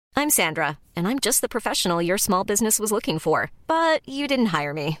I'm Sandra, and I'm just the professional your small business was looking for. But you didn't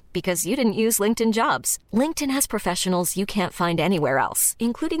hire me because you didn't use LinkedIn Jobs. LinkedIn has professionals you can't find anywhere else,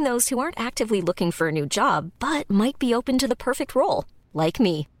 including those who aren't actively looking for a new job, but might be open to the perfect role, like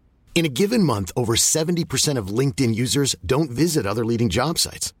me. In a given month, over 70% of LinkedIn users don't visit other leading job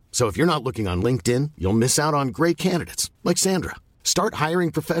sites. So if you're not looking on LinkedIn, you'll miss out on great candidates like Sandra. Start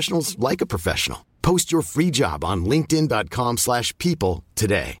hiring professionals like a professional. Post your free job on linkedin.com/people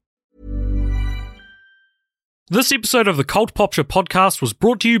today. This episode of the Cult Popture podcast was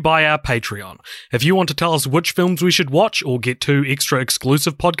brought to you by our Patreon. If you want to tell us which films we should watch or get 2 extra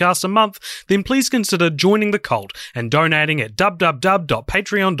exclusive podcasts a month, then please consider joining the cult and donating at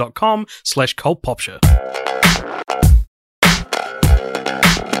www.patreon.com/cultpopture.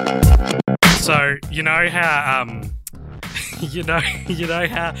 So, you know how, you know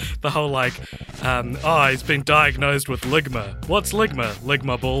how the whole he's been diagnosed with ligma. What's ligma?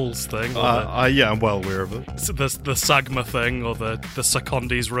 Ligma balls thing. Yeah, I'm well aware of it. The Sugma thing, or the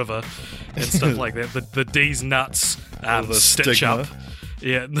Sacondes River and stuff like that. The D's nuts the stitch stigma. up.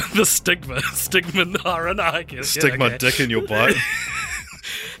 Yeah, the stigma I guess. Stigma Yeah, okay. dick in your butt.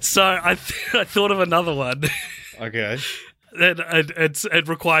 So I thought of another one. Okay. It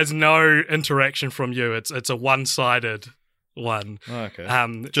requires no interaction from you. It's a one-sided one. Okay.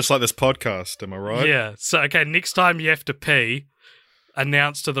 Just like this podcast, am I right? Yeah. So, okay, next time you have to pee,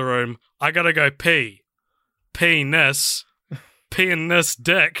 announce to the room, I gotta go pee. Penis. Penis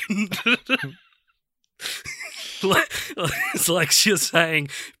dick. It's like she's saying,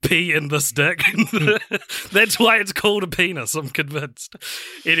 pee in this dick. That's why it's called a penis, I'm convinced.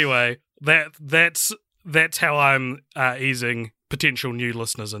 Anyway, that's how I'm easing potential new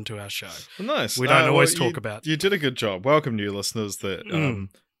listeners into our show. Nice. We don't always talk about. You did a good job. Welcome, new listeners that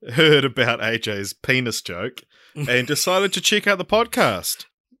heard about AJ's penis joke and decided to check out the podcast.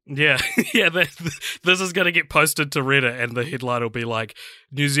 Yeah, yeah. This is going to get posted to Reddit, and the headline will be like,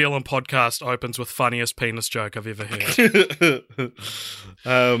 "New Zealand podcast opens with funniest penis joke I've ever heard."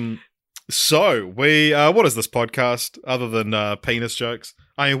 So we, what is this podcast other than penis jokes?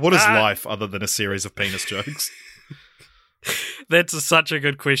 I mean, what is life other than a series of penis jokes? That's such a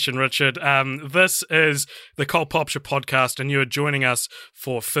good question, Richard. This is the Cult Popture podcast, and you are joining us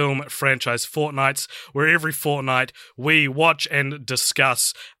for Film Franchise Fortnights, where every fortnight we watch and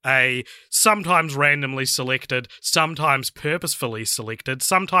discuss a sometimes randomly selected, sometimes purposefully selected,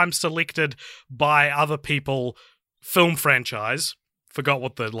 sometimes selected by other people film franchise. Forgot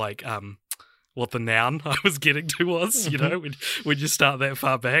what the what the noun I was getting to was, you know, when you start that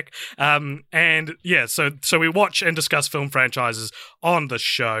far back. And yeah, so we watch and discuss film franchises on this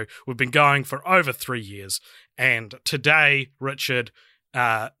show. We've been going for over 3 years. And today, Richard,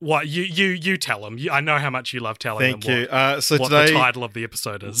 what you tell them. I know how much you love telling Thank them you. what Today, the title of the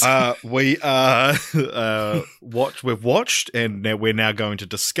episode is. We've watched, and we're now going to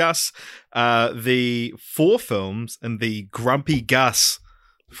discuss the 4 films in the Grumpy Gus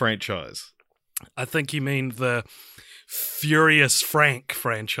franchise. I think you mean the Furious Frank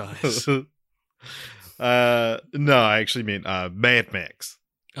franchise. No, I actually meant Mad Max.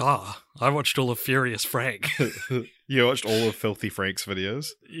 Ah, I watched all of Furious Frank. You watched all of Filthy Frank's videos?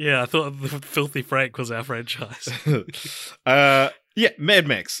 Yeah, I thought the Filthy Frank was our franchise. Yeah, Mad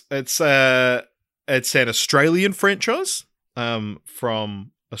Max. It's an Australian franchise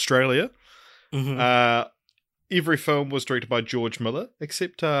from Australia. Mm-hmm. Every film was directed by George Miller,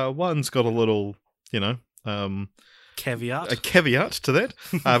 except one's got a little, caveat. A caveat to that.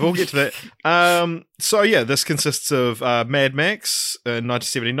 We'll get to that. So yeah, this consists of Mad Max in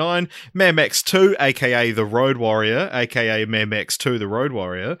 1979, Mad Max 2, aka The Road Warrior, aka Mad Max 2, The Road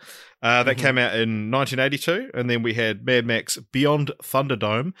Warrior. That came out in 1982, and then we had Mad Max Beyond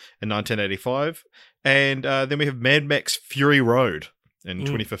Thunderdome in 1985, and then we have Mad Max Fury Road in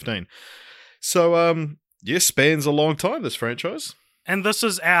 2015. So, spans a long time, this franchise. And this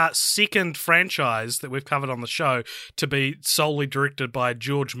is our second franchise that we've covered on the show to be solely directed by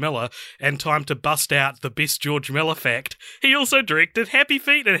George Miller, and time to bust out the best George Miller fact. He also directed Happy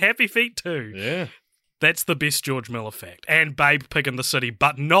Feet and Happy Feet 2. Yeah. That's the best George Miller fact. And Babe Pig in the City,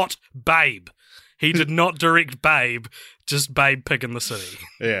 but not Babe. He did not direct Babe, just Babe Pig in the City.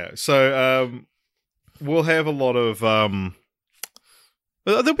 Yeah, so we'll have a lot of...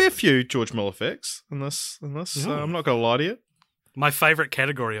 there'll be a few George Miller facts in this. I'm not going to lie to you. My favourite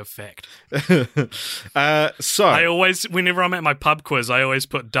category of fact. So I always, whenever I'm at my pub quiz, I always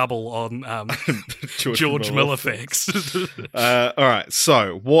put double on George Miller facts. All right,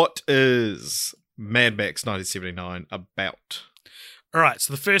 so what is Mad Max 1979 about? All right,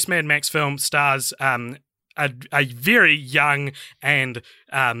 so the first Mad Max film stars a a very young and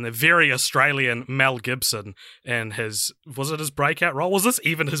very Australian Mel Gibson in his breakout role? Was this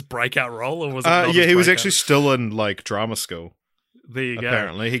even his breakout role, or was it? Not yeah, his he was breakout? actually still in like drama school. There you go.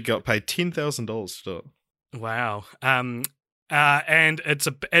 Apparently, he got paid $10,000 to do it. Wow. And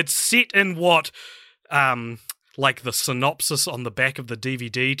it's set in what like the synopsis on the back of the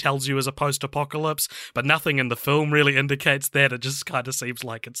DVD tells you is a post-apocalypse, but nothing in the film really indicates that. It just kind of seems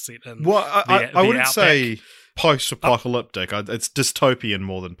like it's set in. Well, I wouldn't outback. say post-apocalyptic. It's dystopian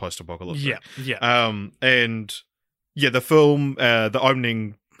more than post-apocalyptic. Yeah. And yeah, the film, the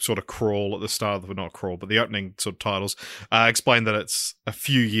opening sort of crawl at the start of the, not crawl, but the opening sort of titles explain that it's a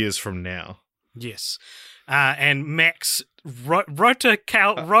few years from now. Yes. And Max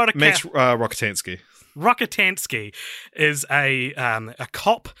Rockatansky is a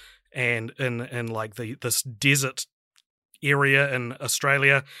cop, and in like this desert area in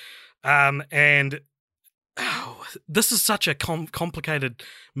Australia, and this is such a complicated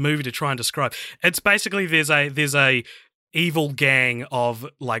movie to try and describe. It's basically there's a evil gang of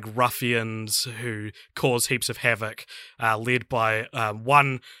like ruffians who cause heaps of havoc, led by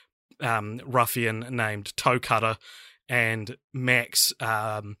one ruffian named Toe Cutter. And Max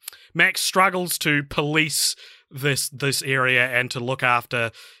struggles to police this area and to look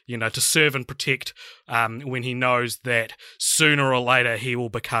after, to serve and protect, when he knows that sooner or later he will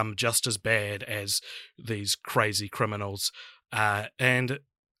become just as bad as these crazy criminals. And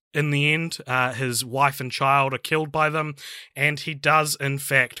in the end, his wife and child are killed by them, and he does in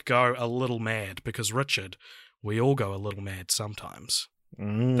fact go a little mad, because Richard, we all go a little mad sometimes.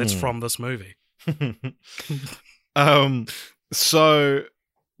 That's from this movie. So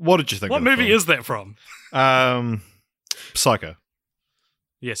what did you think? What movie is that from? Psycho.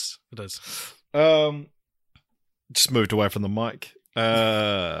 Yes, it is. Just moved away from the mic.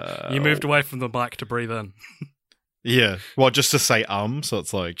 You moved away from the mic to breathe in. Yeah. Well, just to say so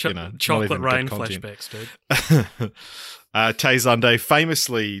it's like, chocolate rain flashbacks, dude. Tay Zunde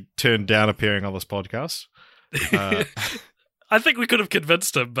famously turned down appearing on this podcast. I think we could have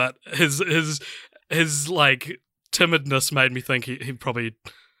convinced him, but his like timidness made me think he probably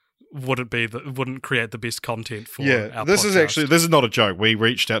wouldn't create the best content for our this podcast. This is not a joke. We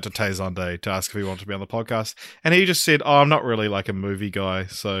reached out to Tay Zunde to ask if he wanted to be on the podcast, and he just said, I'm not really like a movie guy,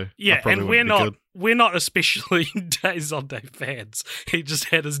 so yeah, and we're not especially Tay Zunde fans. He just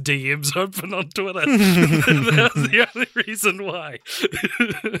had his DMs open on Twitter. That was the only reason why.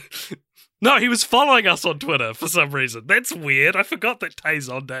 No, he was following us on Twitter for some reason. That's weird. I forgot that Tay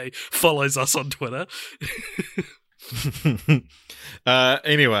Zunde follows us on Twitter.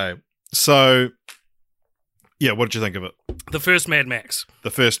 Anyway, so yeah, what did you think of it? The first Mad Max.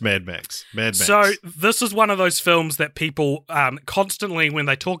 Mad Max. So this is one of those films that people constantly, when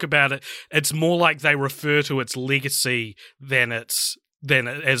they talk about it, it's more like they refer to its legacy than as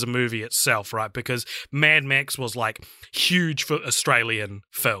a movie itself, right? Because Mad Max was like huge for Australian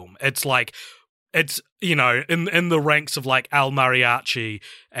film. It's like it's in the ranks of like Al Mariachi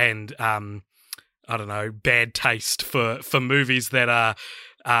and I don't know, Bad Taste for movies that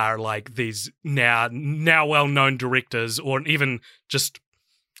are like these now well-known directors, or even just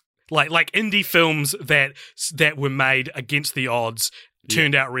like indie films that were made against the odds,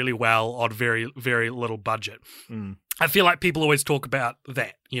 turned out really well on very, very little budget. I feel like people always talk about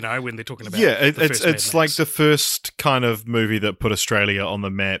that, when they're talking about it's like the first kind of movie that put Australia on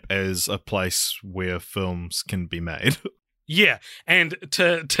the map as a place where films can be made. Yeah, and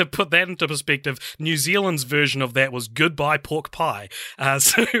to put that into perspective, New Zealand's version of that was Goodbye Pork Pie.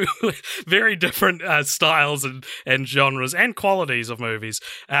 So very different styles and genres and qualities of movies.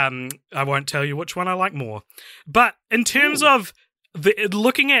 I won't tell you which one I like more. But in terms of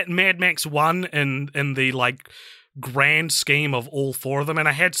looking at Mad Max 1 in the like grand scheme of all four of them, and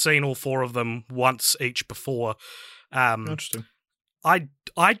I had seen all four of them once each before. Interesting. I'm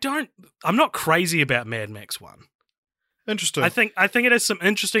not crazy about Mad Max 1. Interesting. I think it has some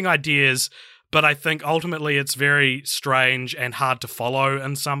interesting ideas, but I think ultimately it's very strange and hard to follow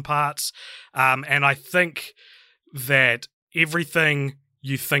in some parts. And I think that everything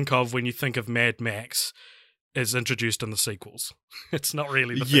you think of when you think of Mad Max is introduced in the sequels. It's not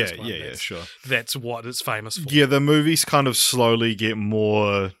really the first one. Yeah, sure. That's what it's famous for. Yeah, the movies kind of slowly get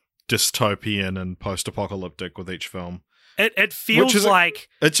more dystopian and post-apocalyptic with each film. It feels like...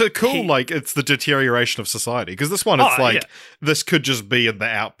 It's a cool, it's the deterioration of society. Because this one, this could just be in the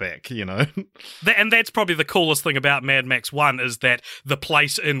outback, And that's probably the coolest thing about Mad Max 1 is that the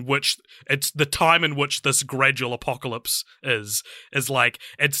place in which... It's the time in which this gradual apocalypse is like...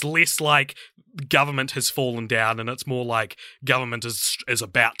 It's less like government has fallen down, and it's more like government is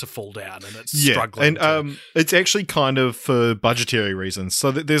about to fall down, and it's struggling. And it's actually kind of for budgetary reasons.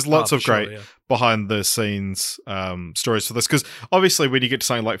 So there's lots of great behind the scenes stories for this, because obviously when you get to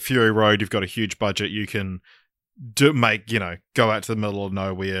something like Fury Road, you've got a huge budget. You can go out to the middle of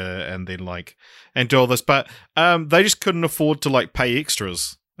nowhere and then and do all this, but they just couldn't afford to pay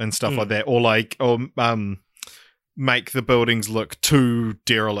extras and stuff like that, or make the buildings look too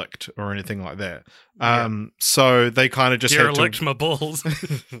derelict or anything like that. So they kind of just derelict had to... my balls.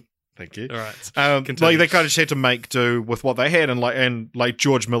 Thank you. All right. They kind of just had to make do with what they had, and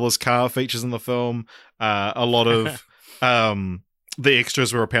George Miller's car features in the film. A lot of the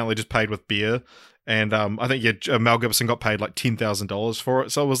extras were apparently just paid with beer. And I think Mel Gibson got paid $10,000 for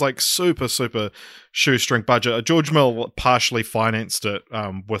it, so it was super, super shoestring budget. George Miller partially financed it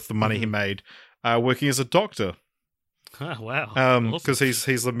with the money he made working as a doctor. Oh, wow. Because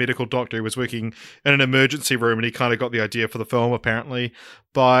he's a medical doctor. He was working in an emergency room, and he kind of got the idea for the film apparently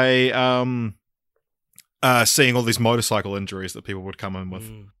by seeing all these motorcycle injuries that people would come in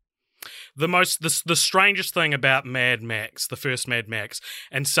with. The strangest thing about Mad Max, the first Mad Max,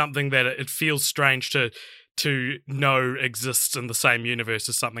 and something that it feels strange to know exists in the same universe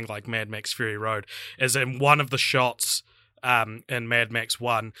as something like Mad Max Fury Road, is in one of the shots in Mad Max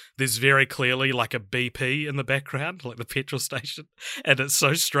 1, there's very clearly a BP in the background, the petrol station, and it's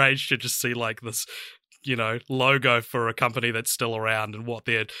so strange to just see this logo for a company that's still around, and what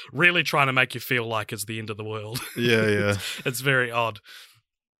they're really trying to make you feel like is the end of the world. Yeah. It's very odd.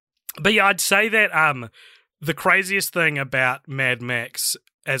 But yeah, I'd say that the craziest thing about Mad Max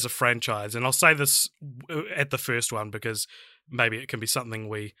as a franchise, and I'll say this at the first one because maybe it can be something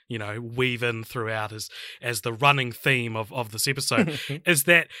we, weave in throughout as the running theme of this episode, is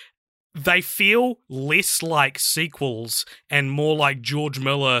that they feel less like sequels and more like George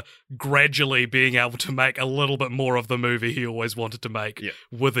Miller gradually being able to make a little bit more of the movie he always wanted to make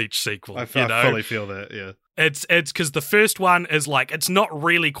with each sequel. I fully feel that, yeah. It's because the first one is it's not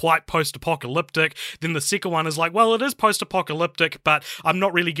really quite post-apocalyptic. Then the second one is well, it is post-apocalyptic, but I'm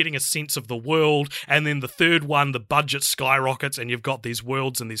not really getting a sense of the world. And then the third one, the budget skyrockets and you've got these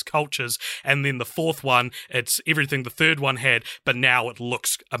worlds and these cultures. And then the fourth one, it's everything the third one had, but now it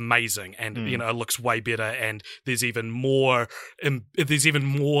looks amazing and it looks way better. And there's even more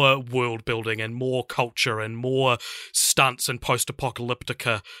world building and more culture and more stunts and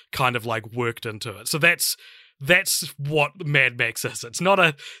post-apocalyptica kind of worked into it. So that's what Mad Max is. It's not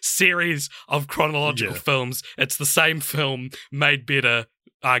a series of chronological films. It's the same film made better,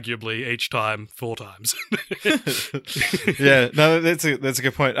 arguably, each time 4 times. Yeah, no, that's a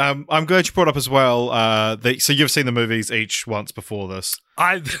good point. I'm glad you brought up as well. So you've seen the movies each once before this.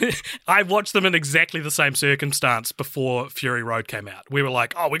 I watched them in exactly the same circumstance before Fury Road came out. We were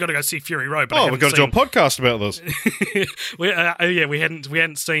like, we got to go see Fury Road. But we've got to do a podcast about this. we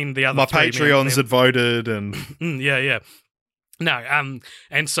hadn't seen the other. My Patreons had voted, and yeah. No,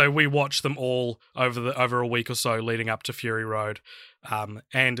 and so we watched them all over a week or so leading up to Fury Road.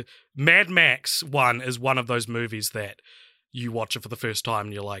 And Mad Max 1 is one of those movies that you watch it for the first time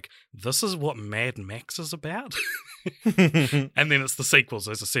and you're like, this is what Mad Max is about? And then it's the sequels,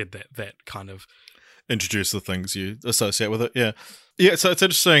 as I said, that kind of introduce the things you associate with it. Yeah, so it's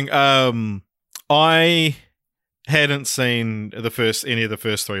interesting. I hadn't seen any of the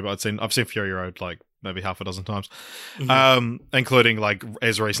first 3, but I've seen Fury Road maybe half a dozen times, including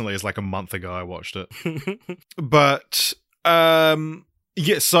as recently as a month ago I watched it. But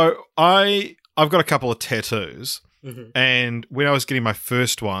so I've got a couple of tattoos. Mm-hmm. And when I was getting my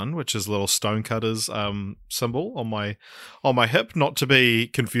first one, which is a little Stonecutters symbol on my hip, not to be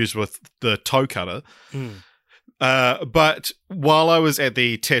confused with the toe cutter. But while I was at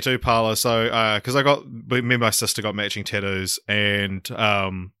the tattoo parlor, so because me and my sister got matching tattoos, and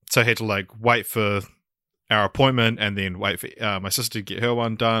so I had to wait for our appointment, and then wait for my sister to get her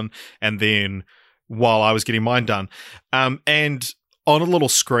one done, and then while I was getting mine done, and on a little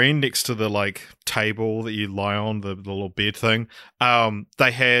screen next to the table that you lie on, the little bed thing,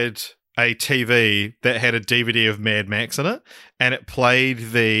 they had a TV that had a DVD of Mad Max in it, and it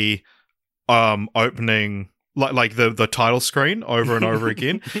played the opening, the title screen over and over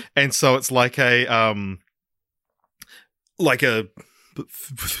again. And so it's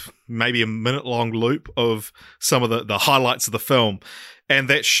maybe a minute long loop of some of the highlights of the film, and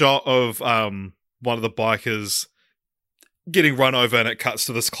that shot of one of the bikers getting run over, and it cuts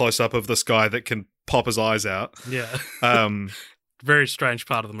to this close up of this guy that can pop his eyes out. Yeah. Very strange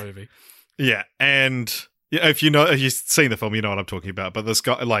part of the movie. Yeah, and if you've seen the film, you know what I'm talking about. But this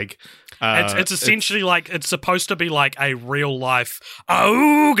guy, it's essentially it's supposed to be a real life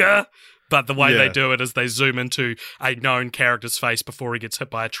auga, But the way they Yeah. do it is they zoom into a known character's face before he gets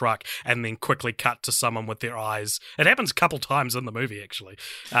hit by a truck, and then quickly cut to someone with their eyes. It happens a couple times in the movie, actually.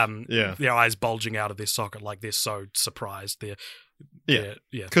 Their eyes bulging out of their socket, like they're so surprised. Yeah.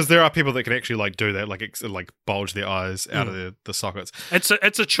 Because there are people that can actually like do that, like bulge their eyes out of the sockets. It's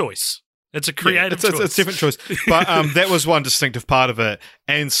a choice. It's a creative choice. It's a different choice. But that was one distinctive part of it.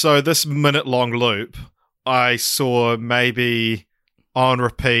 And so this minute-long loop, I saw maybe on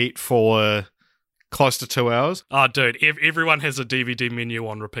repeat for close to 2 hours. Oh, dude! Everyone has a DVD menu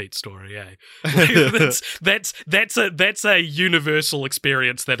on repeat story. Eh? that's a universal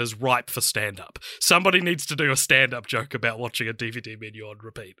experience that is ripe for stand-up. Somebody needs to do a stand-up joke about watching a DVD menu on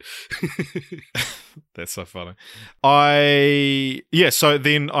repeat. That's so funny. So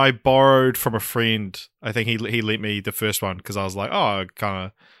then I borrowed from a friend. I think he lent me the first one because I was like, oh,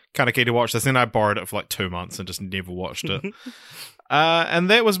 kind of keen to watch this. Then I borrowed it for like 2 months and just never watched it. And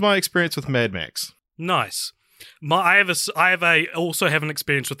that was my experience with Mad Max. Nice. I also have an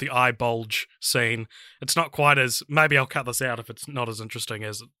experience with the eye bulge scene. It's not quite as, maybe I'll cut this out if it's not as interesting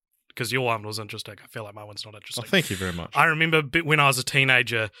as, because your one was interesting. I feel like my one's not interesting. Oh, thank you very much. I remember when I was a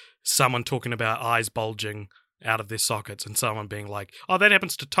teenager, someone talking about eyes bulging out of their sockets and someone being like, oh, that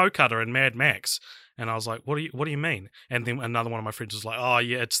happens to Toe Cutter in Mad Max. And I was like, what do you mean? And then another one of my friends was like, oh,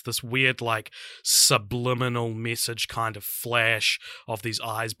 yeah, it's this weird, like, subliminal message kind of flash of these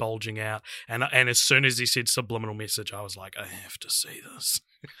eyes bulging out. And as soon as he said subliminal message, I was like, I have to see this.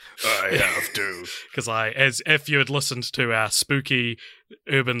 I have to. Because as if you had listened to our spooky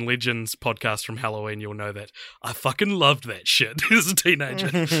urban legends podcast from Halloween, you'll know that I fucking loved that shit as a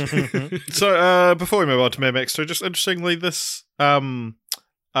teenager. So before we move on to Mad Max 2, just interestingly, this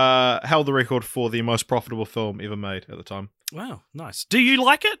held the record for the most profitable film ever made at the time. Wow, nice. Do you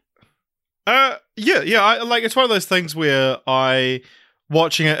like it? Yeah. I like, it's one of those things where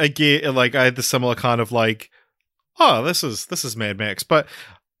watching it again, like I had the similar kind of like, oh, this is Mad Max, but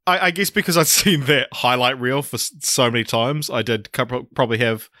I guess because I'd seen that highlight reel for so many times, I did probably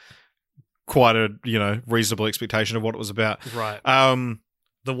have quite a reasonable expectation of what it was about. Right.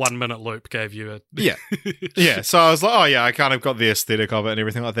 The 1 minute loop gave you a yeah. So I was like, oh yeah, I kind of got the aesthetic of it and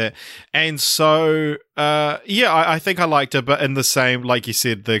everything like that. And so I think I liked it, but in the same, like you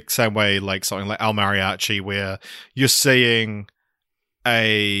said, the same way, like something like El Mariachi, where you're seeing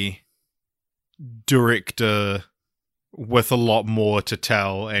a director with a lot more to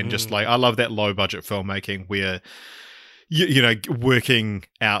tell, and just like, I love that low budget filmmaking where you know, working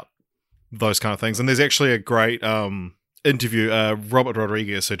out those kind of things. And there's actually a great interview. Robert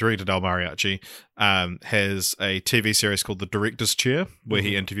Rodriguez, who directed El Mariachi, has a TV series called The Director's Chair, where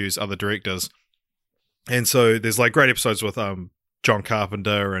he interviews other directors. And so there's like great episodes with John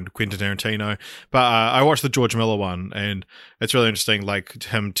Carpenter and Quentin Tarantino. But I watched the George Miller one, and it's really interesting, like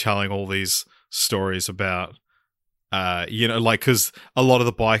him telling all these stories about because a lot of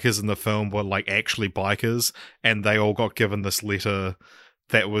the bikers in the film were like actually bikers, and they all got given this letter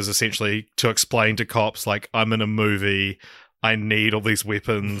that was essentially to explain to cops, like, I'm in a movie, I need all these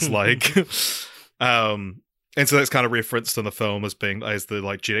weapons, like, and so that's kind of referenced in the film as the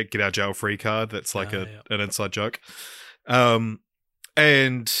like get out jail free card. That's like an inside joke. And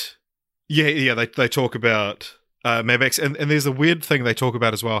they talk about Mad Max, and there's a weird thing they talk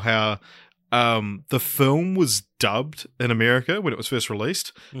about as well, how the film was dubbed in America when it was first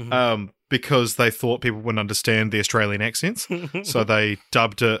released, because they thought people wouldn't understand the Australian accents. So they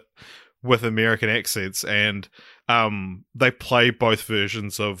dubbed it with American accents, and they play both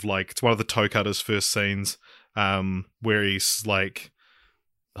versions of, like, it's one of the Toe Cutter's first scenes, where he's like,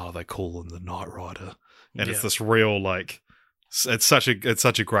 oh, they call him the Knight Rider. And it's this real, like, it's such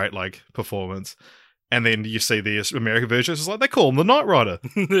a great, like, performance. And then you see the American version, it's like, they call him the Knight Rider.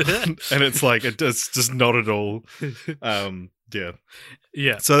 And it's like, it's just not at all.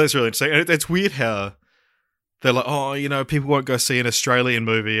 Yeah. So that's really interesting. And it's weird how they're like, oh, people won't go see an Australian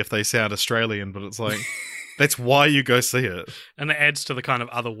movie if they sound Australian. But it's like, that's why you go see it. And it adds to the kind of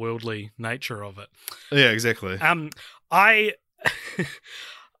otherworldly nature of it. Yeah, exactly. I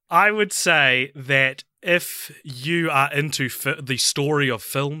would say that if you are into the story of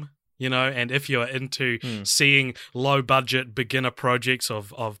film, and if you're into seeing low-budget beginner projects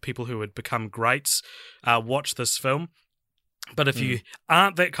of people who would become greats, watch this film. But if you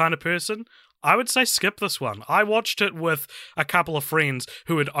aren't that kind of person, I would say skip this one. I watched it with a couple of friends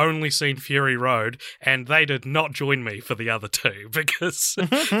who had only seen Fury Road, and they did not join me for the other two, because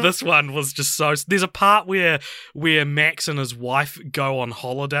this one was just so... There's a part where Max and his wife go on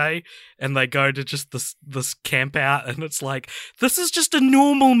holiday, and they go to just this camp out, and it's like, this is just a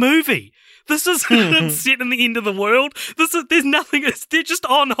normal movie. This is set in the end of the world. There's nothing. They're just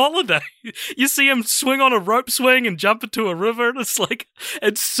on holiday. You see him swing on a rope swing and jump into a river, and it's like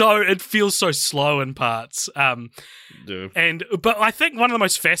it feels so slow in parts. But I think one of the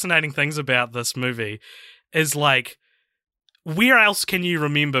most fascinating things about this movie is like, where else can you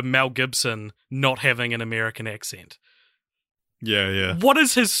remember Mel Gibson not having an American accent? Yeah. What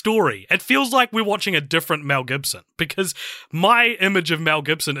is his story? It feels like we're watching a different Mel Gibson, because my image of Mel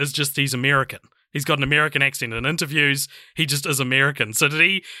Gibson is just he's American. He's got an American accent. In interviews, he just is American. So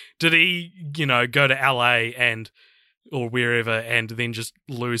did he, go to LA or wherever and then just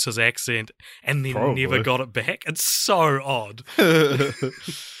lose his accent and then Probably. never got it back? It's so odd.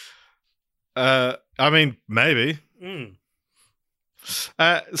 I mean, maybe. Mm.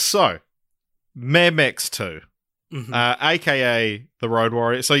 So, Mad Max 2. Mm-hmm. AKA the Road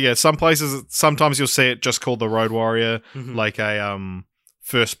Warrior. So yeah, sometimes you'll see it just called the Road Warrior, Mm-hmm. like a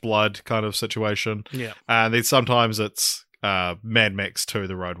First Blood kind of situation. Yeah. And then sometimes it's Mad Max 2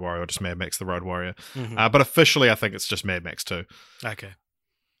 the Road Warrior, or just Mad Max the Road Warrior. Mm-hmm. But officially I think it's just Mad Max 2. Okay.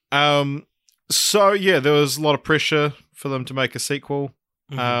 So yeah, there was a lot of pressure for them to make a sequel.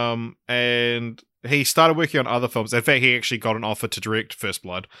 Mm-hmm. And he started working on other films. In fact, he actually got an offer to direct First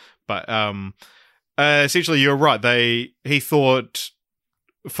Blood, but essentially, you're right. He thought,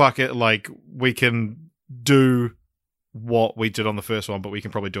 fuck it, like, we can do what we did on the first one, but we can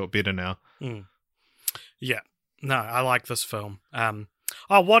probably do it better now. Mm. Yeah. No, I like this film.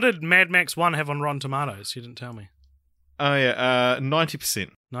 What did Mad Max 1 have on Rotten Tomatoes? You didn't tell me. Oh, yeah, 90%.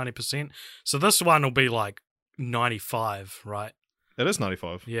 90%? So this one will be like 95, right? It is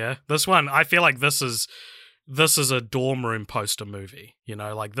 95. Yeah. This one, I feel like this is a dorm room poster movie,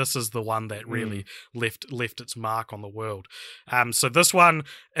 like this is the one that really left its mark on the world. So this one,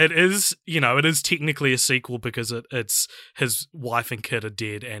 it is technically a sequel because it's his wife and kid are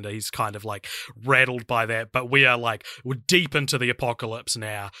dead and he's kind of like rattled by that, but we're deep into the apocalypse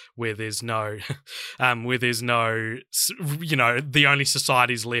now where there's no, the only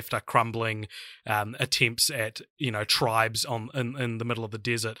societies left are crumbling attempts at, tribes in the middle of the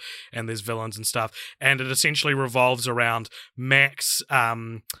desert, and there's villains and stuff, and it essentially revolves around Max.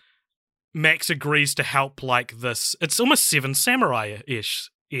 Max agrees to help like this. It's almost Seven Samurai-ish.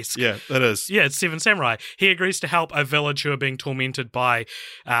 Yeah, it is. Yeah, it's Seven Samurai. He agrees to help a village who are being tormented by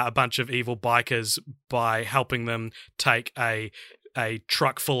a bunch of evil bikers by helping them take a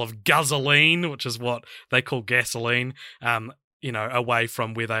truck full of gasoline, which is what they call gasoline, away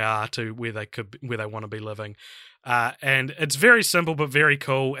from where they are to where they want to be living. And it's very simple but very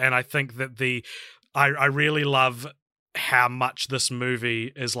cool. And I think that I really love how much this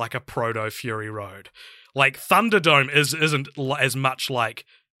movie is like a proto Fury Road. Like Thunderdome isn't as much like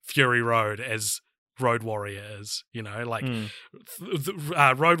Fury Road as Road Warrior is, Road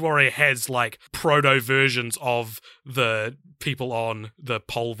Warrior has like proto versions of the people on the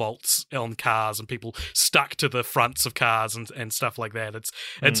pole vaults on cars and people stuck to the fronts of cars and stuff like that.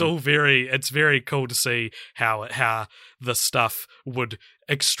 It's very cool to see how the stuff would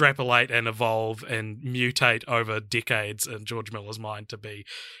extrapolate and evolve and mutate over decades in George Miller's mind to be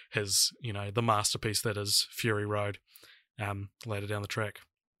his, the masterpiece that is Fury Road later down the track.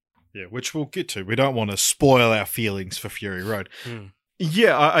 Yeah, which we'll get to. We don't want to spoil our feelings for Fury Road. Mm.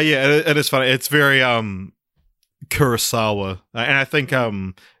 Yeah, it is funny. It's very Kurosawa, and I think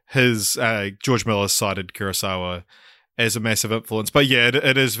his George Miller cited Kurosawa as a massive influence. But yeah,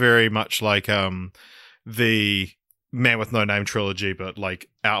 it is very much like the Man with No Name trilogy, but like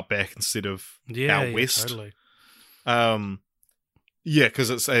Outback instead of Out West. Totally. Yeah, because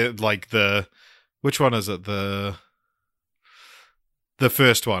it's like which one is it? The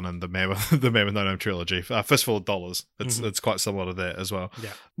first one in the Man with No Name trilogy, Fistful of Dollars. It's quite similar to that as well.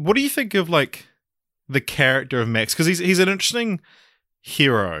 Yeah. What do you think of like the character of Max? Because he's an interesting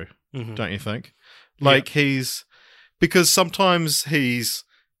hero, don't you think? Like because sometimes he's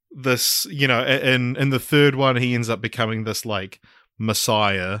this, in the third one he ends up becoming this like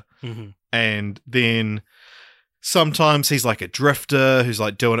messiah, and then sometimes he's like a drifter who's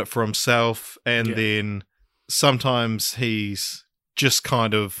like doing it for himself, and then sometimes he's just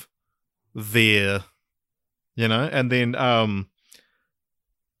kind of there, and then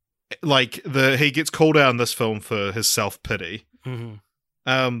he gets called out in this film for his self-pity.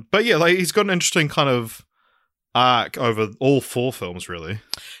 But yeah, like he's got an interesting kind of arc over all four films, really.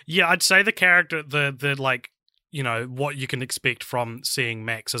 Yeah, I'd say the character, the like, what you can expect from seeing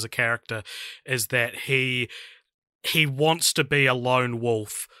Max as a character is that he wants to be a lone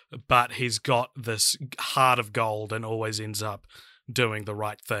wolf, but he's got this heart of gold and always ends up doing the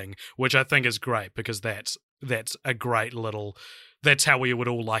right thing, which I think is great because that's a great little that's how we would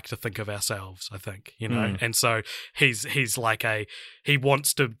all like to think of ourselves, I think, you know. And so he's like he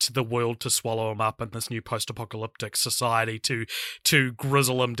wants the world to swallow him up in this new post-apocalyptic society to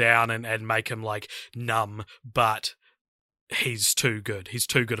grizzle him down and make him like numb, but he's too good. He's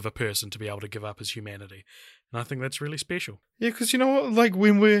too good of a person to be able to give up his humanity. And I think that's really special. Yeah, because you know what? Like,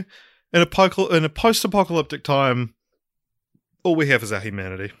 when we're in a post-apocalyptic time, all we have is our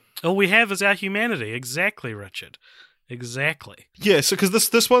humanity. All we have is our humanity. Exactly, Richard. Exactly. Yeah, so because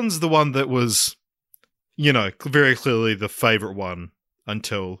this one's the one that was, you know, very clearly the favourite one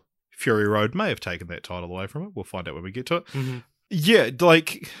until Fury Road may have taken that title away from it. We'll find out when we get to it. Mm-hmm. Yeah,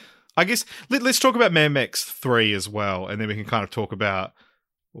 like, I guess let's talk about Mad Max 3 as well, and then we can kind of talk about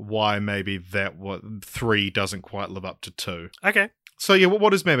why maybe 3 doesn't quite live up to 2. Okay. So yeah,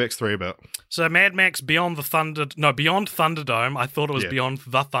 what is Mad Max 3 about? So Mad Max Beyond Thunderdome. I thought it was Beyond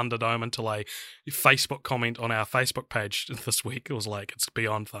the Thunderdome until a Facebook comment on our Facebook page this week. It was like, it's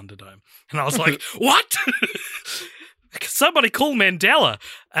Beyond Thunderdome. And I was like, what? Somebody call Mandela.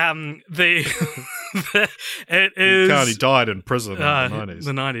 It is... He died in prison in the 90s.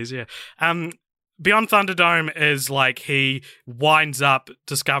 The 90s, yeah. Beyond Thunderdome is like he winds up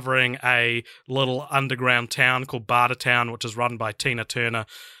discovering a little underground town called Bartertown, which is run by Tina Turner,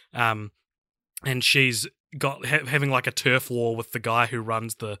 and she's got having like a turf war with the guy who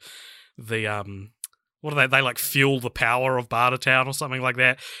runs the what are they like fuel the power of Bartertown or something like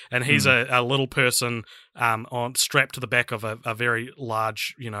that, and he's a little person strapped to the back of a very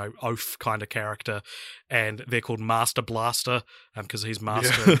large, you know, oaf kind of character, and they're called Master Blaster because he's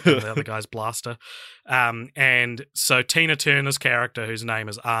Master and the other guy's Blaster, and so Tina Turner's character, whose name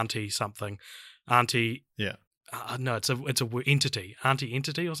is Auntie something, no, it's a entity, Auntie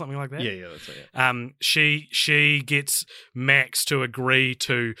Entity or something like that. Yeah, that's it. Yeah. She gets Max to agree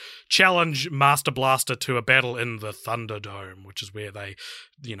to challenge Master Blaster to a battle in the Thunderdome, which is where they,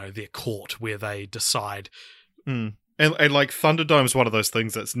 you know, their court where they decide. And like Thunderdome is one of those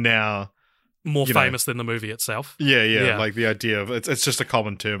things that's now more famous than the movie itself. Yeah. Like the idea of it's just a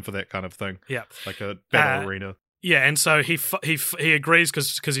common term for that kind of thing. Yeah, like a battle arena. Yeah, and so he agrees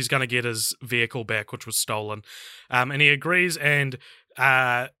because he's going to get his vehicle back, which was stolen, and he agrees and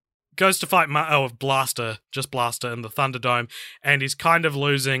goes to fight Blaster in the Thunderdome, and he's kind of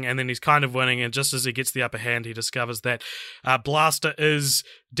losing, and then he's kind of winning, and just as he gets the upper hand, he discovers that Blaster is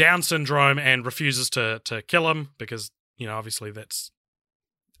Down syndrome and refuses to kill him because, you know, obviously that's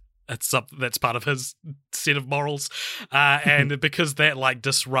part of his set of morals, and because that like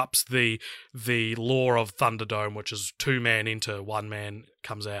disrupts the law of Thunderdome, which is 2 man enter, 1 man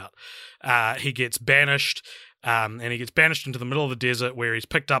comes out. He gets banished, and he gets banished into the middle of the desert, where he's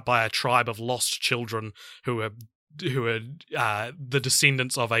picked up by a tribe of lost children who are the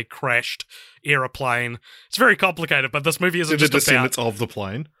descendants of a crashed aeroplane. It's very complicated, but this movie isn't just the descendants of the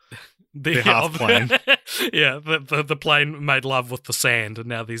plane. The half plane. Yeah, the plane made love with the sand, and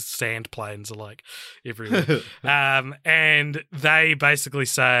now these sand planes are like everywhere. And they basically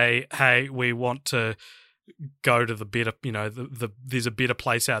say, hey, we want to go to the better, you know, there's a better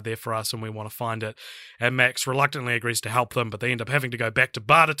place out there for us and we want to find it. And Max reluctantly agrees to help them, but they end up having to go back to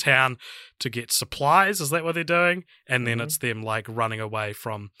Bartertown to get supplies. Is that what they're doing? And then it's them like running away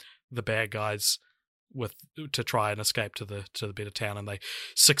from the bad guys to try and escape to the better town, and they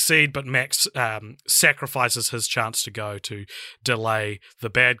succeed, but Max sacrifices his chance to go to delay the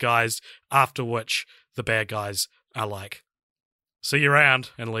bad guys, after which the bad guys are like, see you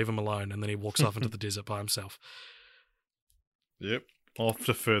around, and leave him alone, and then he walks off into the desert by himself. Yep, off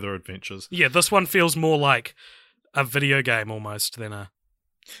to further adventures. Yeah, this one feels more like a video game almost than a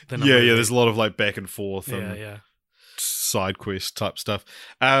movie. There's a lot of like back and forth and side quest type stuff.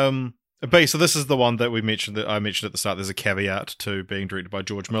 But so this is the one that I mentioned at the start. There's a caveat to being directed by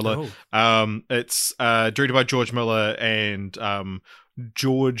George Miller. It's directed by George Miller and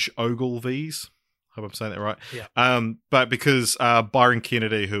George Ogilvy. Hope I'm saying that right. Yeah. But because Byron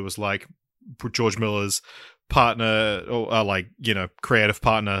Kennedy, who was like George Miller's partner, or like, you know, creative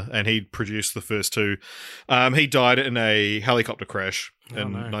partner, and he produced the first 2, he died in a helicopter crash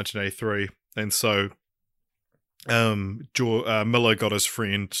in 1983, and so Miller got his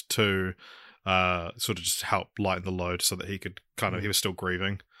friend to sort of just help lighten the load so that he could he was still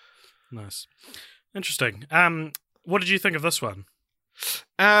grieving. Nice. Interesting. What did you think of this one?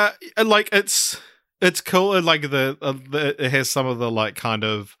 Like it's cool, and like it has some of the like kind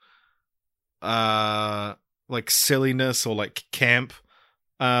of like silliness or like camp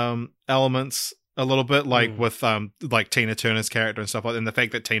elements a little bit, like with like Tina Turner's character and stuff like that, and the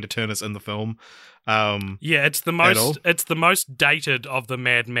fact that Tina Turner's in the film. It's the most dated of the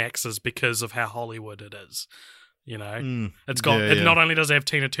Mad Maxes because of how Hollywood it is. You know, Mm. it not only does it have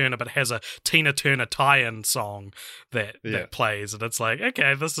Tina Turner, but it has a Tina Turner tie-in song that plays, and it's like,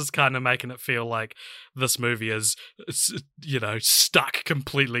 okay, this is kind of making it feel like this movie is, you know, stuck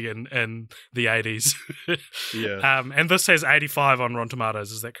completely in the 80s. Yeah. And this has 85 on Rotten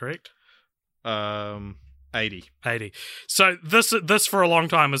Tomatoes. Is that correct? 80. 80. So this for a long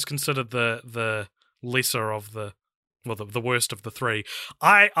time is considered the lesser of the worst of the three.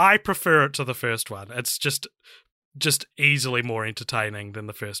 I prefer it to the first one. It's just easily more entertaining than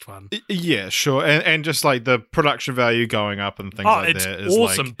the first one. Yeah, sure. And just like the production value going up and things like that is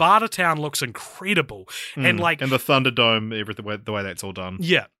awesome. like, Bartertown looks incredible. And like, and the Thunderdome, everything, the way that's all done.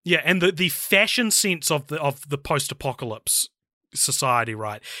 Yeah. And the fashion sense of the post-apocalypse society,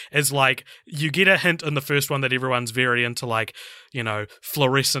 right, is like, you get a hint in the first one that everyone's very into, like, you know,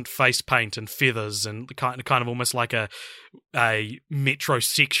 fluorescent face paint and feathers and kind of almost like a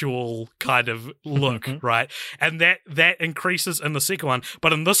metrosexual kind of look, right? And that increases in the second one,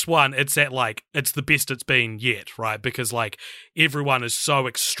 but in this one it's it's the best it's been yet, right? Because like everyone is so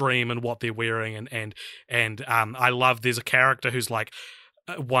extreme in what they're wearing, and I love, there's a character who's like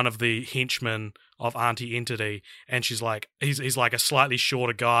one of the henchmen of Auntie Entity, and she's like, he's like a slightly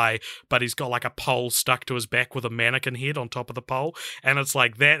shorter guy, but he's got like a pole stuck to his back with a mannequin head on top of the pole, and it's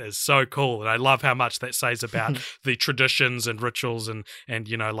like, that is so cool, and I love how much that says about the traditions and rituals and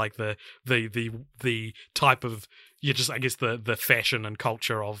you know, like the type of, I guess the fashion and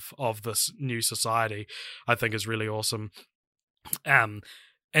culture of this new society, I think is really awesome. And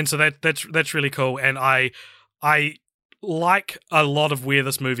so that's really cool, and I like a lot of where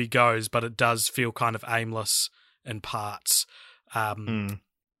this movie goes, but it does feel kind of aimless in parts.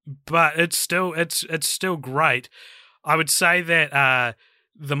 But it's still great. I would say that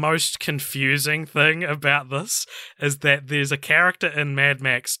the most confusing thing about this is that there's a character in Mad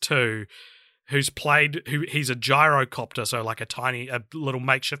Max 2 he's a gyrocopter, so like a little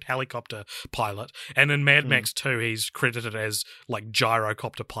makeshift helicopter pilot. And in Mad Max 2, he's credited as like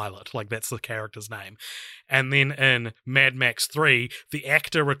gyrocopter pilot, like that's the character's name. And then in Mad Max 3, the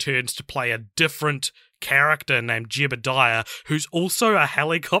actor returns to play a different character named Jebediah, who's also a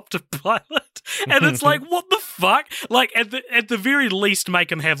helicopter pilot. And it's like, what the fuck? Like, at the very least,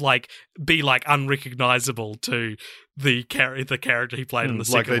 make him be unrecognizable to the character he played in the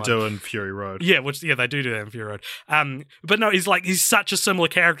second one. Like they do in Fury Road. Yeah, they do that in Fury Road. But no, he's such a similar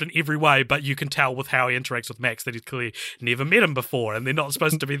character in every way, but you can tell with how he interacts with Max that he's clearly never met him before, and they're not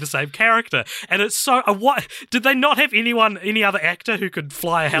supposed to be the same character. And it's so, what, did they not have any other actor who could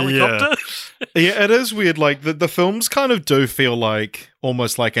fly a helicopter? Yeah, it is weird. Like, the films kind of do feel like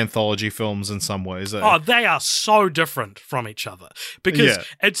almost like anthology films in some ways. Oh, they are so different from each other, because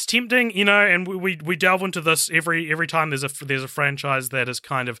it's tempting, you know, and we delve into this every time there's a franchise that is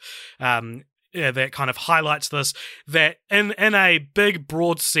kind of that kind of highlights this, that in a big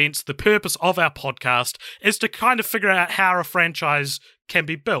broad sense, the purpose of our podcast is to kind of figure out how a franchise can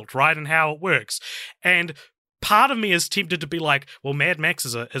be built, right, and how it works. And part of me is tempted to be like, well, Mad Max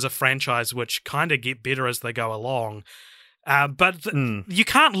is a franchise which kind of get better as they go along. But you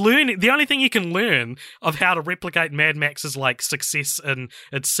can't learn. The only thing you can learn of how to replicate Mad Max's success in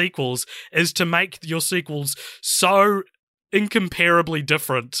its sequels is to make your sequels so incomparably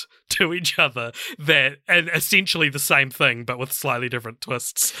different to each other and essentially the same thing but with slightly different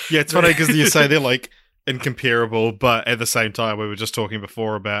twists. Yeah, it's funny because you say they're incomparable, but at the same time, we were just talking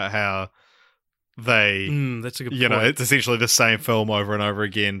before about how they, that's a good point. It's essentially the same film over and over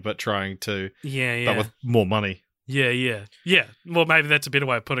again, but trying to, but with more money. Yeah. Well, maybe that's a better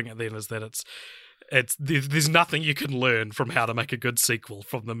way of putting it then, is that there's nothing you can learn from how to make a good sequel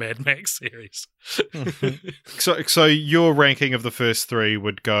from the Mad Max series. So your ranking of the first three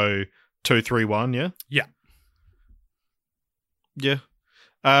would go 2, 3, 1, yeah? Yeah. Yeah.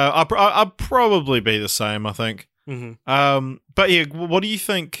 I'll probably be the same, I think. Mm-hmm. But yeah, what do you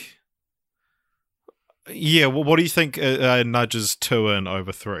think? Yeah, what do you think nudges 2 in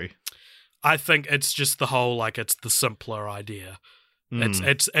over 3? I think it's just the whole, it's the simpler idea.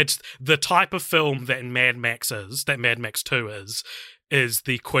 It's the type of film that Mad Max 2 is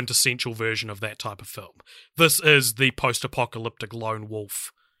the quintessential version of that type of film. This is the post-apocalyptic lone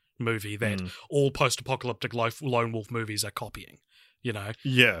wolf movie that all post-apocalyptic lone wolf movies are copying, you know?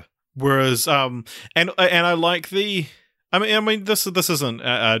 Yeah. Whereas, and I like the... I mean, this isn't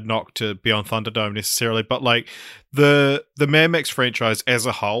a knock to Beyond Thunderdome necessarily, but the Mad Max franchise as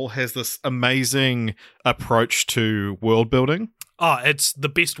a whole has this amazing approach to world building. Oh, it's the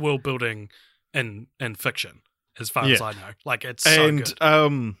best world building in fiction, as far as I know. It's so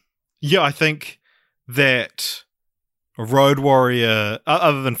good. I think that Road Warrior,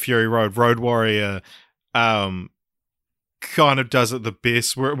 other than Fury Road, Road Warrior kind of does it the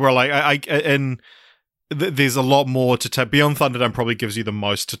best. Where like there's a lot more to take. Beyond Thunderdome probably gives you the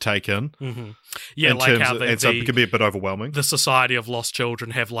most to take in. Mm-hmm. Yeah, like how it can be a bit overwhelming. The Society of Lost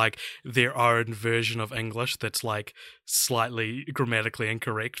Children have like their own version of English that's like slightly grammatically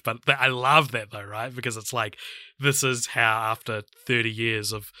incorrect, but I love that though, right? Because it's like this is how after 30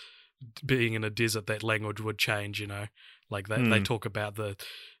 years of being in a desert that language would change. You know, like they talk about the.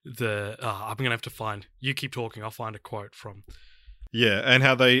 I'm gonna have to find. You keep talking. I'll find a quote from. Yeah, and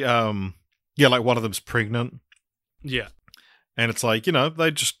how they Yeah, like one of them's pregnant. Yeah. And it's like, you know,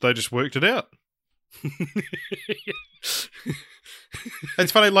 they just worked it out.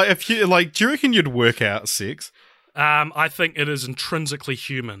 It's funny, like if you like, do you reckon you'd work out sex? I think it is intrinsically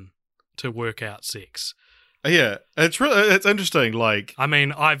human to work out sex. Yeah, it's interesting. Like, I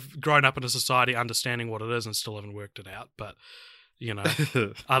mean, I've grown up in a society understanding what it is and still haven't worked it out, but you know,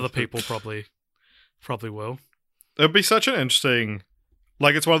 other people probably will. It'd be such an interesting.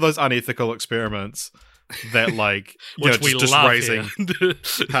 Like, it's one of those unethical experiments that, like, which we just love raising.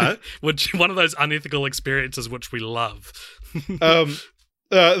 Huh? Which one of those unethical experiences which we love.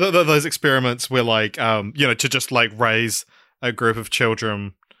 Those experiments where, like, you know, to just like raise a group of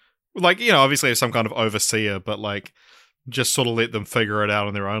children, like, you know, obviously have some kind of overseer, but like, just sort of let them figure it out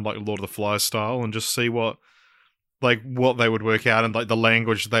on their own, like Lord of the Flies style, and just see what they would work out and like the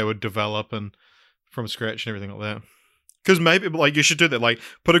language they would develop and from scratch and everything like that. Because maybe, like, you should do that. Like,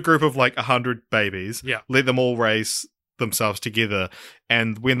 put a group of, like, 100 babies. Yeah. Let them all raise themselves together.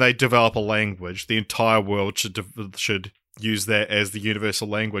 And when they develop a language, the entire world should use that as the universal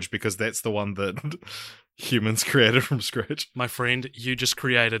language because that's the one that humans created from scratch. My friend, you just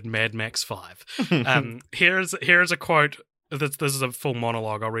created Mad Max 5. Here is a quote. This is a full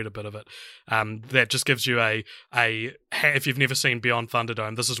monologue. I'll read a bit of it. That just gives you if you've never seen Beyond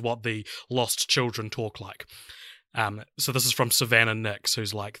Thunderdome, this is what the lost children talk like. So this is from Savannah Nix,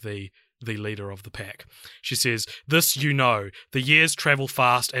 who's like the leader of the pack. She says, "This you know, the years travel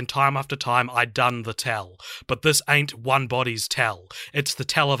fast and time after time I done the tell. But this ain't one body's tell. It's the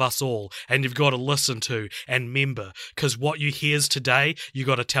tell of us all, and you've got to listen to and member, 'cause what you hears today, you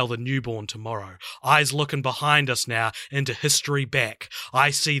got to tell the newborn tomorrow. Eyes looking behind us now into history back.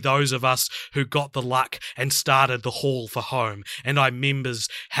 I see those of us who got the luck and started the haul for home, and I members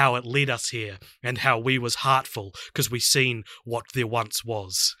how it led us here and how we was heartful 'cause we seen what there once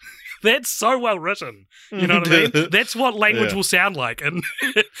was." That's so well written. You know what I mean? That's what language will sound like in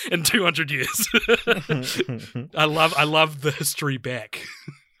 200 years. I love the history back.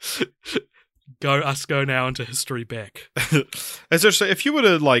 Go now into history back. As if you were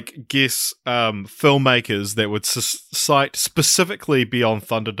to like guess filmmakers that would cite specifically Beyond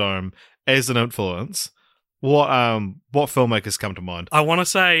Thunderdome as an influence, what filmmakers come to mind? I want to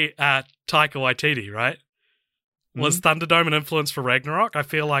say Taika Waititi, right? Was Thunderdome an influence for Ragnarok? I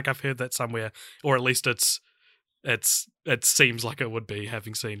feel like I've heard that somewhere, or at least it seems like it would be,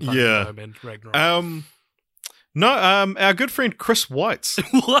 having seen Thunderdome and Ragnarok. No, our good friend Chris Weitz.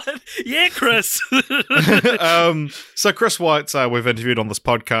 What? Yeah, Chris. So Chris Weitz, we've interviewed on this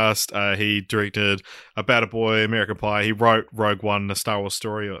podcast. He directed About a Boy, American Pie. He wrote Rogue One, a Star Wars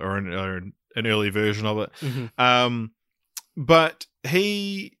story, or an early version of it. Mm-hmm. But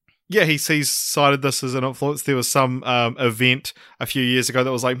he cited this as an influence. There was some event a few years ago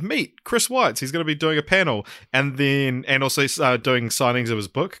that was like, meet Chris Weitz. He's going to be doing a panel, and also doing signings of his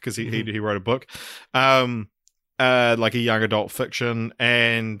book because he wrote a book, like a young adult fiction.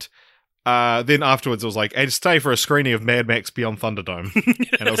 And then afterwards, it was like, and stay for a screening of Mad Max Beyond Thunderdome.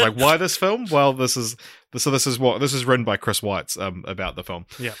 And I was like, why this film? Well, this is written by Chris Weitz about the film.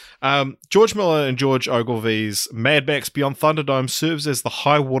 Yeah. George Miller and George Ogilvy's Mad Max Beyond Thunderdome serves as the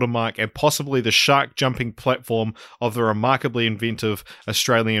high watermark and possibly the shark jumping platform of the remarkably inventive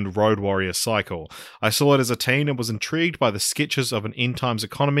Australian Road Warrior cycle. I saw it as a teen and was intrigued by the sketches of an end times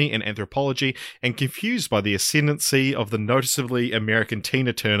economy and anthropology, and confused by the ascendancy of the noticeably American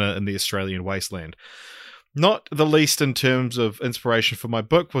Tina Turner in the Australian wasteland. Not the least in terms of inspiration for my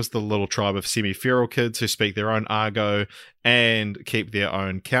book was the little tribe of semi-feral kids who speak their own argot and keep their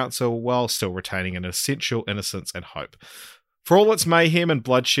own counsel while still retaining an essential innocence and hope. For all its mayhem and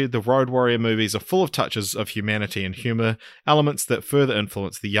bloodshed, the Road Warrior movies are full of touches of humanity and humour, elements that further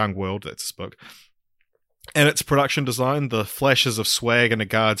influence The Young World, that's his book. And its production design, the flashes of swag in a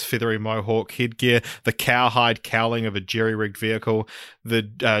guard's feathery mohawk headgear, the cowhide cowling of a jerry-rigged vehicle, the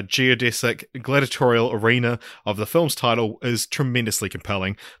geodesic gladiatorial arena of the film's title is tremendously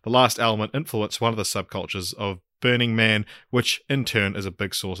compelling. The last element influenced one of the subcultures of Burning Man, which in turn is a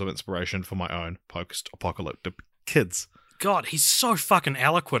big source of inspiration for my own post-apocalyptic kids. God, he's so fucking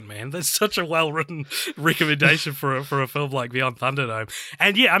eloquent, man. That's such a well-written recommendation for a film like Beyond Thunderdome.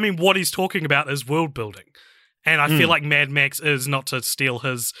 And yeah, I mean, what he's talking about is world building. And I feel like Mad Max is, not to steal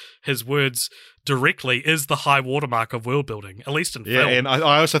his words directly, is the high watermark of world building, at least in film. Yeah, and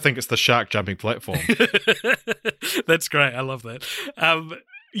I also think it's the shark jumping platform. That's great. I love that.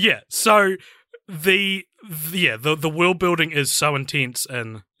 So the world building is so intense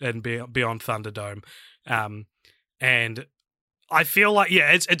in Beyond Thunderdome, and I feel like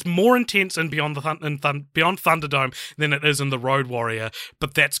it's more intense in Beyond Thunderdome than it is in The Road Warrior,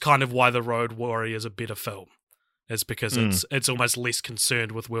 but that's kind of why The Road Warrior is a better film. Is because it's almost less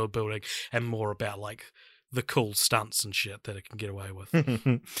concerned with world building and more about like the cool stunts and shit that it can get away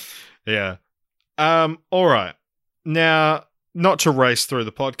with. Yeah. All right. Now, not to race through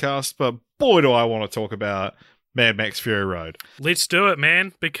the podcast, but boy, do I want to talk about Mad Max Fury Road. Let's do it,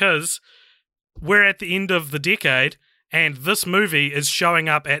 man, because we're at the end of the decade, and this movie is showing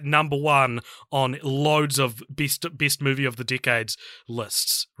up at number 1 on loads of best movie of the decades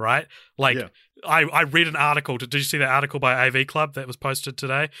lists, right? Like, yeah. I read an article. Did you see that article by AV Club that was posted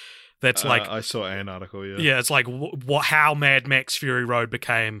today? That's like I saw an article. Yeah, yeah. It's like how Mad Max Fury Road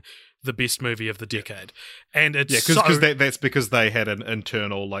became the best movie of the decade, and it's that's because they had an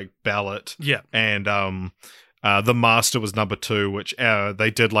internal like ballot. Yeah, and The Master was number 2, which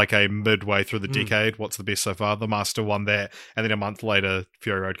they did like a midway through the decade. What's the best so far? The Master won that, and then a month later,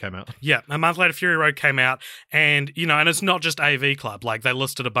 Fury Road came out. Yeah, a month later, Fury Road came out, and and it's not just AV Club. Like they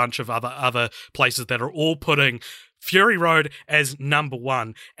listed a bunch of other places that are all putting Fury Road as number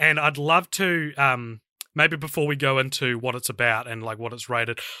 1. And I'd love to maybe before we go into what it's about and like what it's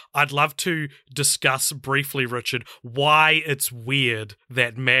rated, I'd love to discuss briefly, Richard, why it's weird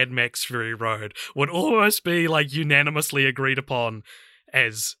that Mad Max Fury Road would almost be like unanimously agreed upon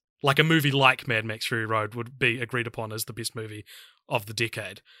as like a movie like Mad Max Fury Road would be agreed upon as the best movie of the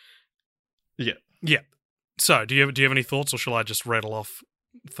decade. Yeah. Yeah. So do you have any thoughts, or shall I just rattle off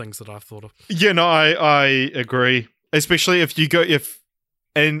things that I've thought of? Yeah, no, I agree. Especially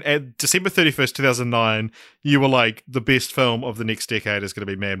and at December 31st, 2009, you were like, the best film of the next decade is going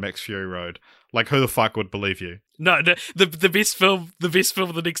to be Mad Max Fury Road. Like, who the fuck would believe you? No, the best film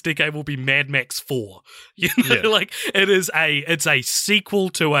of the next decade will be Mad Max 4. Like it's a sequel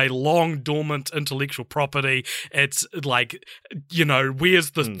to a long dormant intellectual property. It's like,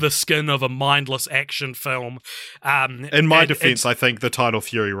 where's the skin of a mindless action film? In my defense, I think the title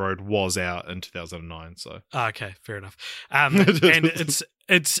Fury Road was out in 2009. So okay, fair enough. And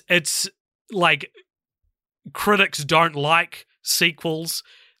it's like critics don't like sequels.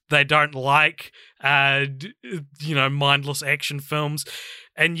 They don't like, mindless action films.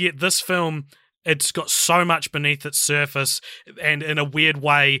 And yet this film, it's got so much beneath its surface. And in a weird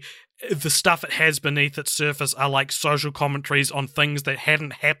way, the stuff it has beneath its surface are like social commentaries on things that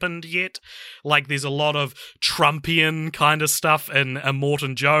hadn't happened yet. Like there's a lot of Trumpian kind of stuff in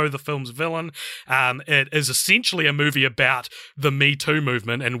Immortan Joe, the film's villain. It is essentially a movie about the Me Too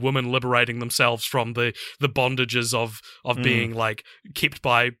movement and women liberating themselves from the bondages of being like kept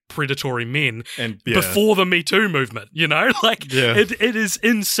by predatory men before the Me Too movement, It is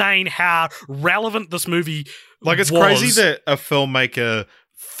insane how relevant this movie it's was. Crazy that a filmmaker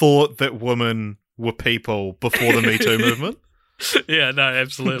thought that women were people before the Me Too movement. Yeah, no,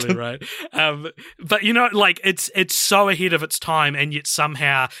 absolutely right. But it's so ahead of its time, and yet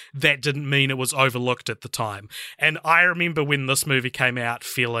somehow that didn't mean it was overlooked at the time. And I remember when this movie came out,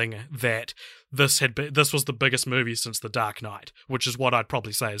 feeling that this was the biggest movie since The Dark Knight, which is what I'd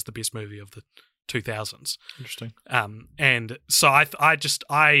probably say is the best movie of the 2000s. Interesting. And so I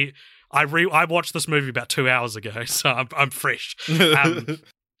watched this movie about 2 hours ago, so I'm fresh.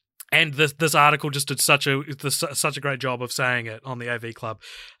 And this article just did such a great job of saying it on the AV Club,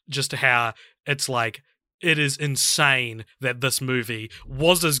 just how it's like it is insane that this movie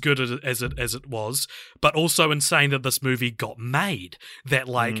was as good as it was, but also insane that this movie got made. That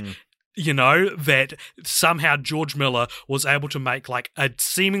that somehow George Miller was able to make like a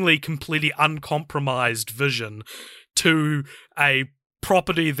seemingly completely uncompromised vision to a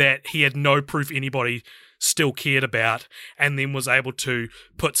property that he had no proof anybody still cared about, and then was able to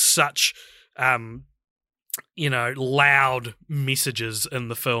put such loud messages in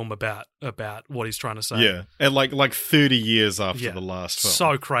the film about what he's trying to say. Yeah, and like 30 years after the last film.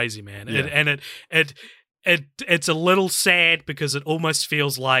 So crazy, man. Yeah. It's a little sad because it almost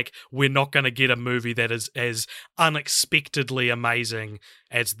feels like we're not going to get a movie that is as unexpectedly amazing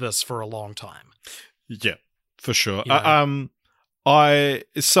as this for a long time. Yeah, for sure.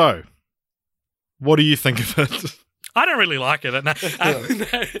 So, what do you think of it? I don't really like it. No,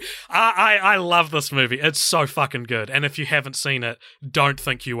 I love this movie. It's so fucking good. And if you haven't seen it, don't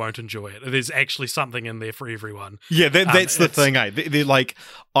think you won't enjoy it. There's actually something in there for everyone. Yeah, that's the thing, eh? They're like,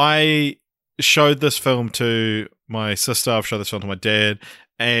 I showed this film to my sister, I've showed this film to my dad,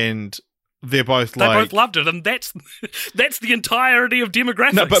 and they both loved it, and that's the entirety of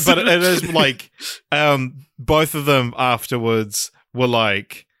demographics. No, but it is like, both of them afterwards were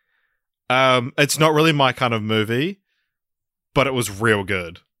like, it's not really my kind of movie, but it was real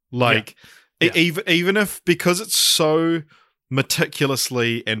good. Like, even if, because it's so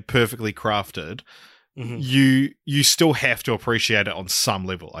meticulously and perfectly crafted, you still have to appreciate it on some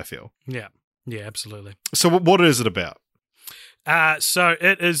level, I feel. Yeah, absolutely. So what is it about? So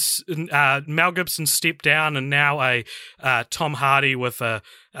it is Mel Gibson stepped down, and now a Tom Hardy with a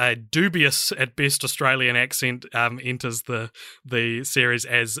dubious at best Australian accent enters the series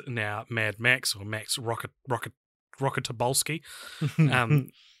as now Mad Max, or Max Rocketobolsky.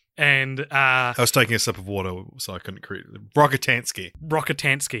 And I was taking a sip of water, so I couldn't correct it.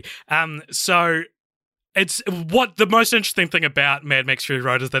 Rocketansky. So it's what the most interesting thing about Mad Max Fury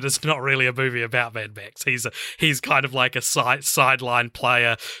Road is that it's not really a movie about Mad Max. He's kind of like a sideline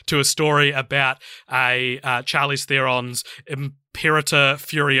player to a story about a Charlize Theron's Imperator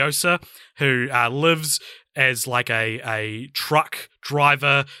Furiosa, who lives as like a truck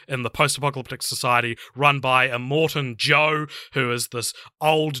driver in the post-apocalyptic society run by Immortan Joe, who is this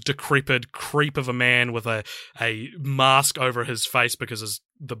old, decrepit creep of a man with a mask over his face because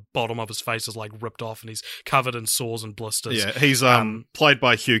the bottom of his face is like ripped off and he's covered in sores and blisters. Yeah, he's played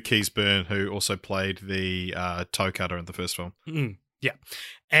by Hugh Keays-Byrne, who also played the toe cutter in the first film. Yeah,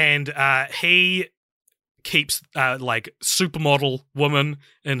 and he keeps like supermodel women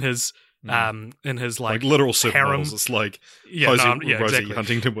in his like literal harem. Supermodels. It's like Rosie exactly.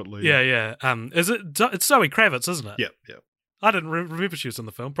 Huntington Whiteley. Yeah. It's Zoe Kravitz, isn't it? Yeah. I didn't remember she was in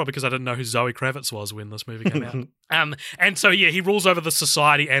the film, probably because I didn't know who Zoe Kravitz was when this movie came out. And so, he rules over the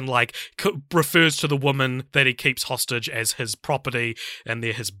society and, like, refers to the woman that he keeps hostage as his property, and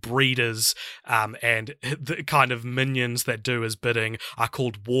they're his breeders, and the kind of minions that do his bidding are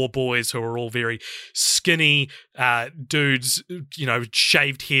called war boys, who are all very skinny dudes,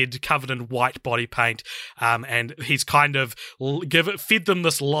 shaved head, covered in white body paint, and he's kind of fed them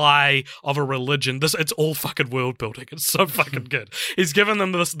this lie of a religion. It's all fucking world building. It's so fucking good. He's given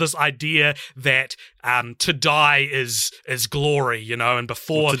them this idea that to die is glory, and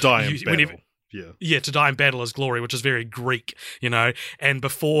before to die in battle. To die in battle is glory, which is very Greek, and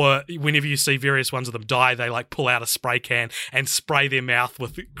before, whenever you see various ones of them die, they like pull out a spray can and spray their mouth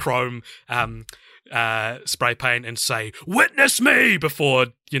with chrome spray paint and say, "Witness me," before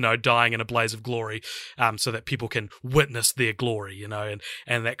dying in a blaze of glory, so that people can witness their glory,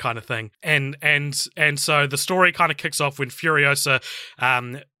 and that kind of thing. And so the story kind of kicks off when Furiosa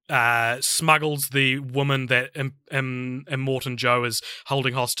smuggles the woman that Immortan Joe is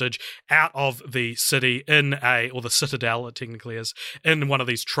holding hostage out of the city or the citadel, it technically is, in one of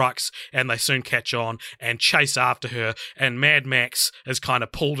these trucks, and they soon catch on and chase after her, and Mad Max is kind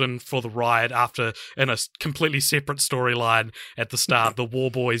of pulled in for the ride after, in a completely separate storyline at the start, the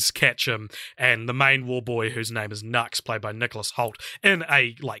war boys catch him, and the main war boy, whose name is Nux, played by Nicholas Hoult, in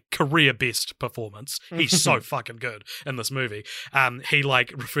a like career best performance. He's so fucking good in this movie. He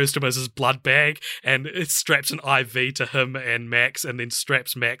like refers to him as his blood bag, and it straps an IV to him and Max, and then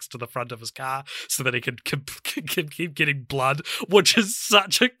straps Max to the front of his car so that he can keep getting blood, which is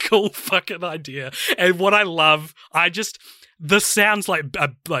such a cool fucking idea. And what I love, this sounds like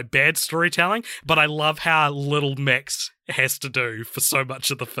bad storytelling, but I love how little Max has to do for so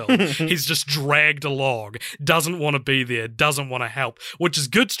much of the film. He's just dragged along, doesn't want to be there, doesn't want to help, which is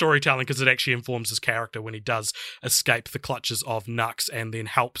good storytelling because it actually informs his character when he does escape the clutches of Nux and then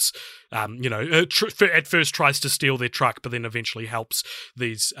helps, at first tries to steal their truck, but then eventually helps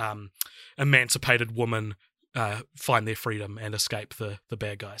these emancipated women find their freedom and escape the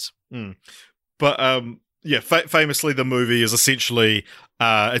bad guys. But famously, the movie is essentially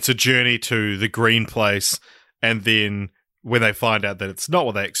it's a journey to the green place, and then when they find out that it's not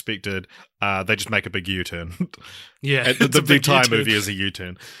what they expected, they just make a big U-turn. Yeah, the entire movie is a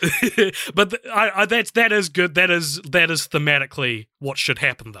U-turn. But that is good. That is thematically what should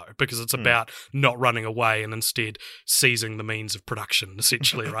happen, though, because it's about not running away and instead seizing the means of production.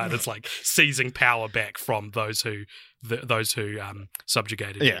 Essentially, right? It's like seizing power back from those who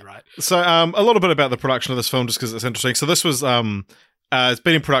subjugated you, right? So a little bit about the production of this film, just because it's interesting. So this was it's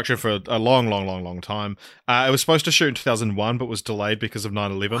been in production for a long time. It was supposed to shoot in 2001, but was delayed because of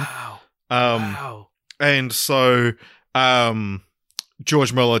 9/11. Wow. And so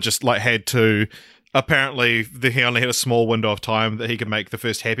George Miller just like had to apparently he only had a small window of time that he could make the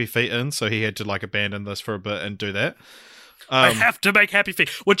first Happy Feet in, so he had to like abandon this for a bit and do that. I have to make Happy Feet.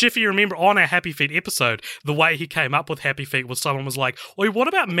 Which, if you remember on our Happy Feet episode, the way he came up with Happy Feet was someone was like, "Well, what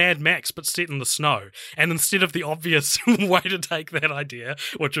about Mad Max but set in the snow?" And instead of the obvious way to take that idea,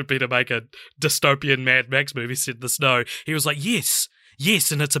 which would be to make a dystopian Mad Max movie set in the snow, he was like, yes,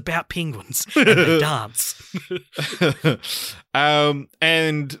 and it's about penguins and they dance.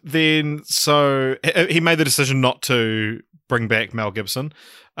 And then so he made the decision not to bring back Mel Gibson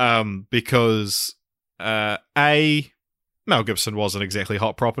because Mel Gibson wasn't exactly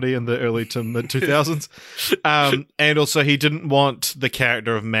hot property in the early to mid 2000s. And also he didn't want the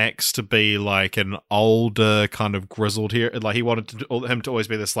character of Max to be like an older kind of grizzled hero. Like he wanted him to always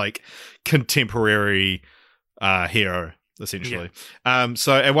be this like contemporary hero, essentially. Yeah.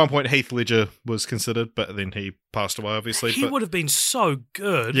 So at one point Heath Ledger was considered, but then he passed away, obviously. He would have been so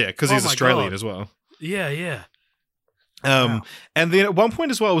good. Yeah, because he's Australian as well. Yeah. Wow. And then at one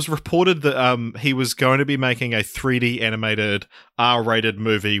point as well, it was reported that he was going to be making a 3D animated R-rated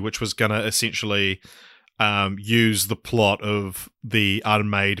movie, which was going to essentially use the plot of the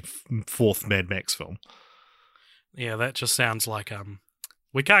unmade fourth Mad Max film. Yeah, that just sounds like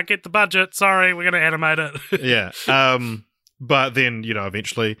we can't get the budget. Sorry, we're going to animate it. Yeah. But then,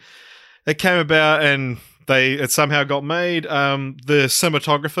 eventually it came about and it somehow got made. The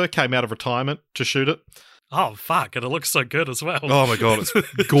cinematographer came out of retirement to shoot it. Oh, fuck, and it looks so good as well. Oh my god, it's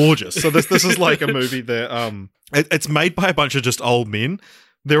gorgeous. So this is like a movie that it's made by a bunch of just old men.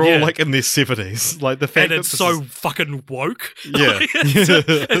 They're all like in their 70s. Like the fact and it's so fucking woke. Yeah.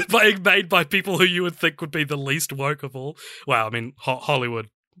 It's being made by people who you would think would be the least woke of all. Well, I mean, Hollywood,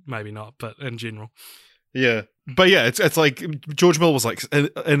 maybe not, but in general. Yeah. But yeah, it's like George Miller was like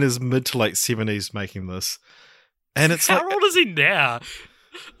in his mid to late 70s making this. And it's How old is he now?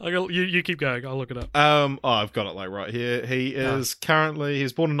 You keep going. I'll look it up. I've got it like right here. He is currently, he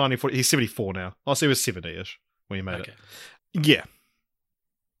was born in 1940. He's 74 now. Oh, so he was 70-ish when he made it. Yeah.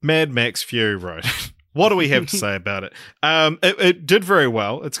 Mad Max Fury Road. What do we have to say about it? It did very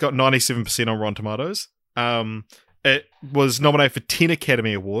well. It's got 97% on Rotten Tomatoes. It was nominated for 10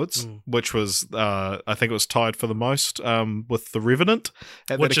 Academy Awards, which was, I think it was tied for the most with The Revenant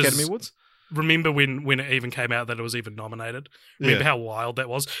at that Academy Awards. Remember when it even came out that it was even nominated? Remember how wild that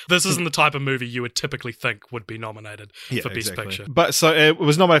was? This isn't the type of movie you would typically think would be nominated for Best Picture. But so it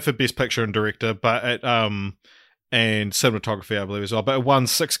was nominated for Best Picture and Director, but it and cinematography, I believe, as well. But it won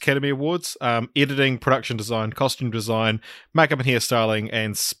 6 Academy Awards: editing, production design, costume design, makeup and hairstyling,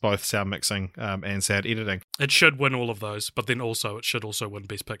 and both sound mixing and sound editing. It should win all of those, but then also it should also win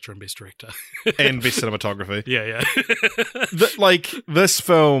Best Picture and Best Director and Best Cinematography. Yeah. Like this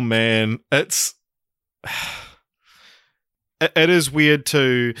film, man, it is weird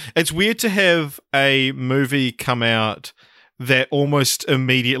to. It's weird to have a movie come out that almost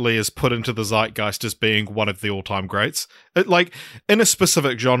immediately is put into the zeitgeist as being one of the all-time greats. Like, in a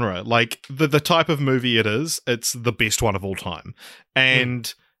specific genre, like, the type of movie it is, it's the best one of all time.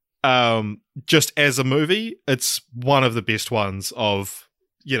 And just as a movie, it's one of the best ones of,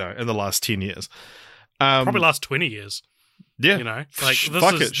 in the last 10 years. Probably last 20 years. Yeah. Like,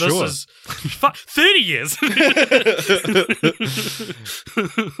 this sure. is 30 years.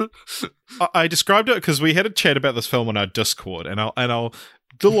 I described it because we had a chat about this film on our Discord, and I'll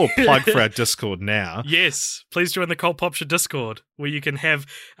do a little plug for our Discord now. Yes, please join the Cult Popture Discord, where you can have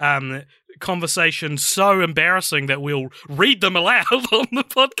conversations so embarrassing that we'll read them aloud on the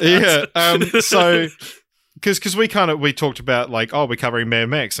podcast. Yeah. So. Because we talked about like, we're covering Mad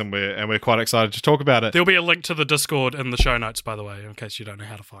Max and we're quite excited to talk about it. There'll be a link to the Discord in the show notes, by the way, in case you don't know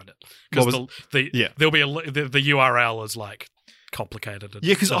how to find it. Because there'll be the URL is like complicated.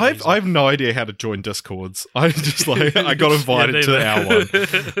 Yeah, because I have no idea how to join Discords. I just I got invited to our one.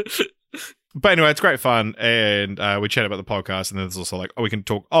 But anyway, it's great fun, and we chat about the podcast, and then there's also like, we can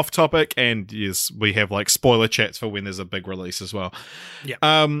talk off topic, and yes, we have like spoiler chats for when there's a big release as well.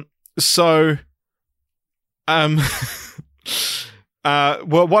 Yeah. So. Well,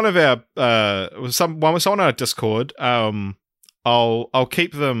 one of our someone on our Discord, I'll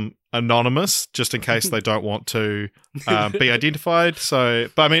keep them anonymous just in case they don't want to be identified. So,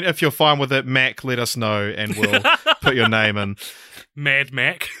 but I mean, if you're fine with it, Mac, let us know and we'll put your name in. Mad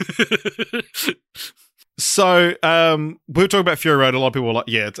Mac. So, we were talking about Fury Road. A lot of people were like,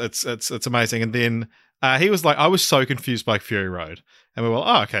 "Yeah, it's amazing." And then he was like, "I was so confused by Fury Road," and we were like,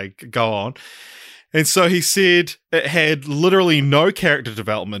 "Oh, okay, go on." And so he said it had literally no character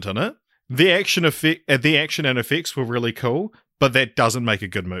development in it. The action and effects were really cool, but that doesn't make a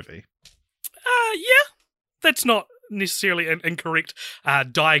good movie. Yeah, that's not necessarily an incorrect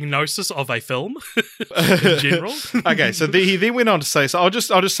diagnosis of a film in general. Okay, so he then went on to say, so I'll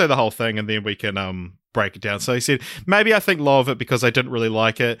just say the whole thing and then we can break it down. So he said, maybe I think low of it because I didn't really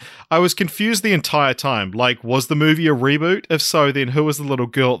like it. I was confused the entire time. Like, was the movie a reboot? If so, then who was the little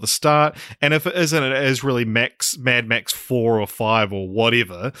girl at the start? And if it isn't, it is really Mad Max 4 or 5 or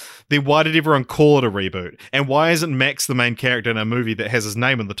whatever, then why did everyone call it a reboot? And why isn't Max the main character in a movie that has his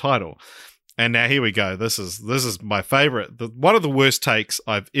name in the title? And now here we go. This is my favorite. One of the worst takes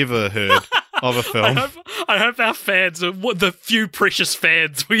I've ever heard of a film. I hope our fans, the few precious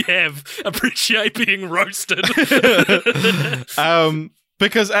fans we have, appreciate being roasted.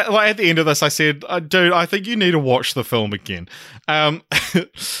 Because at the end of this, I said, dude, I think you need to watch the film again.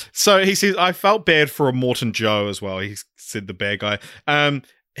 So he says, I felt bad for Morton Joe as well. He said the bad guy.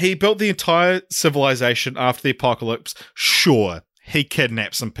 He built the entire civilization after the apocalypse. Sure, he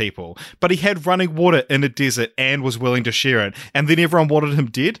kidnapped some people, but he had running water in a desert and was willing to share it. And then everyone wanted him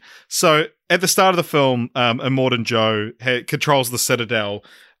dead. So at the start of the film, Immortan Joe controls the Citadel,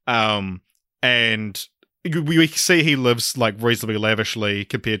 and we see he lives like reasonably lavishly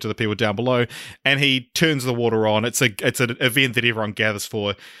compared to the people down below. And he turns the water on. It's an event that everyone gathers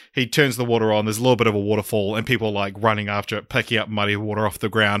for. He turns the water on. There's a little bit of a waterfall, and people are like running after it, picking up muddy water off the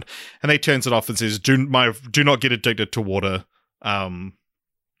ground. And he turns it off and says, "Do not get addicted to water." Like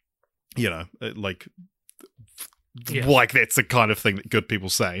that's the kind of thing that good people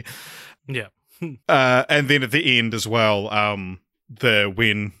say. Yeah. And then at the end as well,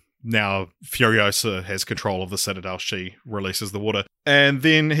 when now Furiosa has control of the Citadel, she releases the water. And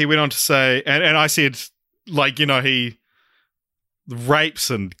then he went on to say, and I said, like, he rapes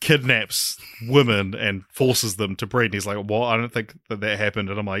and kidnaps women and forces them to breed. And he's like, well, I don't think that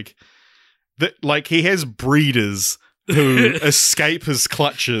happened. And I'm like, he has breeders who escape his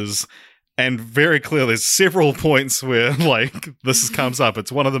clutches, and very clearly there's several points where this comes up.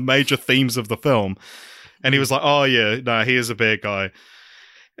 It's one of the major themes of the film. And he was like, oh yeah, no, he is a bad guy.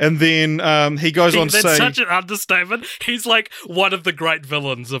 And then he goes on to say... That's such an understatement. He's like one of the great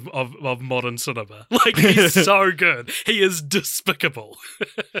villains of modern cinema. Like, he's so good. He is despicable.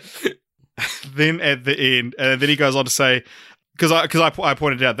 Then at the end, then he goes on to say... Because I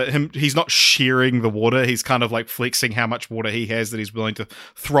pointed out that he's not sharing the water. He's kind of like flexing how much water he has that he's willing to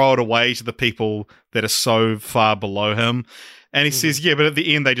throw it away to the people that are so far below him. And he says, yeah, but at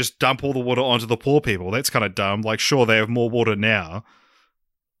the end they just dump all the water onto the poor people. That's kind of dumb. Like, sure, they have more water now.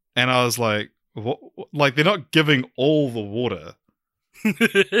 And I was like, what? Like, they're not giving all the water.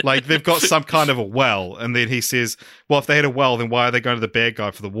 Like, they've got some kind of a well. And then he says, well, if they had a well, then why are they going to the bad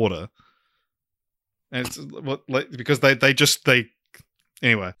guy for the water? And it's because they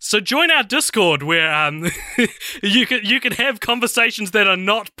anyway. So join our Discord where you can have conversations that are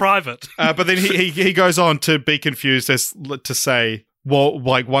not private. But then he goes on to be confused as to say, well,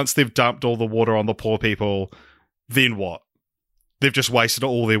 like, once they've dumped all the water on the poor people, then what? They've just wasted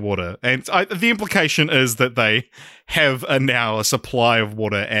all their water. And the implication is that they have now a supply of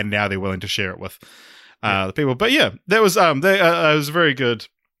water, and now they're willing to share it with the people. But yeah, that was it was a very good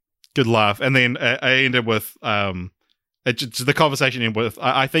laugh. And then I ended with the conversation ended with,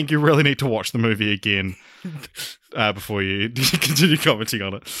 I think you really need to watch the movie again before you continue commenting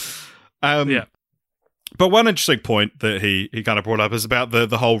on it. Yeah. But one interesting point that he kind of brought up is about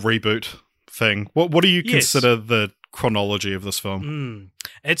the whole reboot thing. What do you consider the chronology of this film?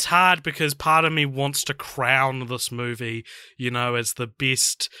 It's hard because part of me wants to crown this movie, as the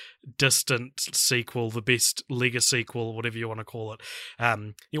best distant sequel, the best Lego sequel, whatever you want to call it,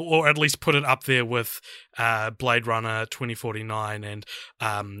 or at least put it up there with Blade Runner 2049 and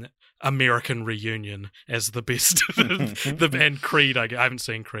American Reunion as the best. And Creed, I haven't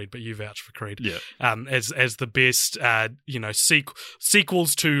seen Creed, but you vouch for Creed. Yeah. As the best,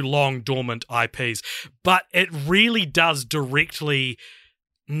 sequels to long dormant IPs. But it really does directly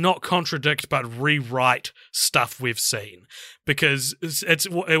not contradict but rewrite stuff we've seen, because it's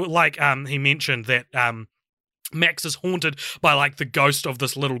like he mentioned that Max is haunted by like the ghost of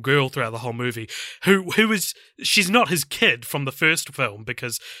this little girl throughout the whole movie, she's not his kid from the first film,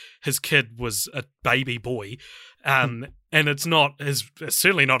 because his kid was a baby boy, and it's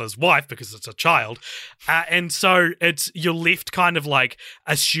certainly not his wife because it's a child, and so you're left kind of like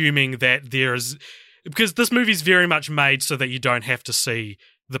assuming that because this movie's very much made so that you don't have to see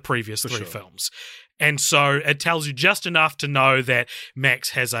the previous three films. And so it tells you just enough to know that Max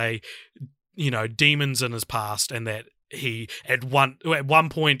has demons in his past, and that he at one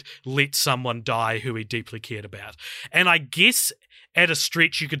point let someone die who he deeply cared about. And I guess at a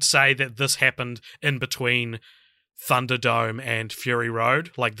stretch you could say that this happened in between Thunderdome and Fury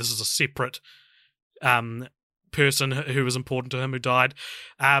Road. Like, this is a separate person who was important to him who died.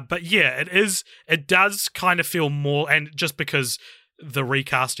 But yeah, it does kind of feel more, and just because the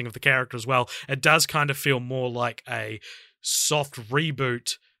recasting of the character as well, it does kind of feel more like a soft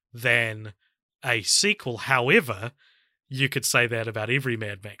reboot than a sequel. However, you could say that about every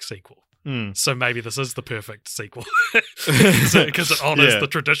Mad Max sequel. So maybe this is the perfect sequel because it honors the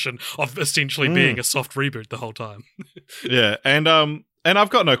tradition of essentially being a soft reboot the whole time. Yeah, and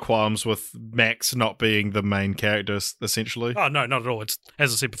I've got no qualms with Max not being the main character, essentially. Oh no, not at all. It's,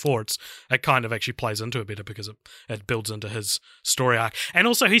 as I said before, it kind of actually plays into it better because it builds into his story arc. And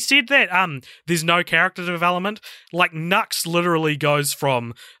also, he said that there's no character development. Like, Nux literally goes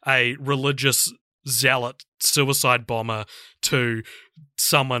from a religious zealot suicide bomber to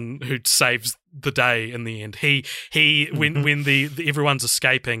someone who saves the day in the end. He when the everyone's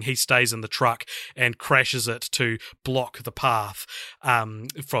escaping, he stays in the truck and crashes it to block the path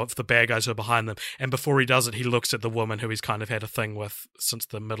for the bad guys who are behind them. And before he does it, he looks at the woman who he's kind of had a thing with since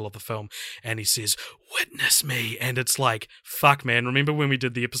the middle of the film, and he says, "Witness me." And it's like, fuck, man. Remember when we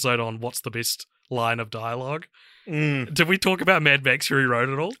did the episode on what's the best line of dialogue? Did we talk about Mad Max Fury Road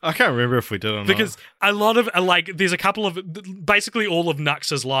at all? I can't remember if we did or not. Because a lot of, there's a couple of, basically all of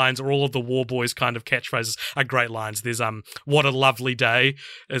Nux's lines, or all of the War Boys kind of catchphrases are great lines. There's, "What a lovely day"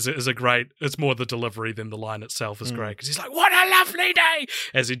 is a great, it's more the delivery than the line itself is great. Because he's like, "What a lovely day,"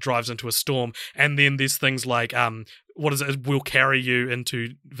 as he drives into a storm. And then there's things like, what is it? "We'll carry you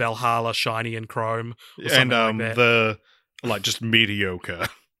into Valhalla, shiny and chrome." Or something like that. Just mediocre.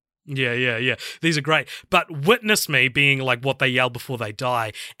 Yeah. These are great. But "Witness me" being like what they yell before they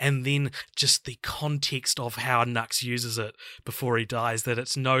die, and then just the context of how Nux uses it before he dies, that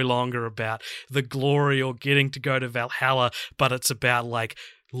it's no longer about the glory or getting to go to Valhalla, but it's about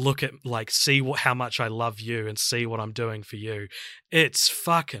look at, see how much I love you and see what I'm doing for you. It's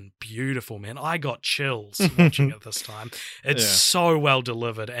fucking beautiful, man. I got chills watching it this time. It's so well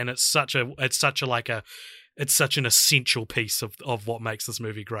delivered, and it's such an essential piece of what makes this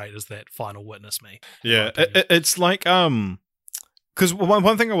movie great, is that final "Witness me." Yeah, it's like, because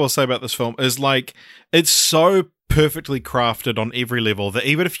one thing I will say about this film is, it's so perfectly crafted on every level that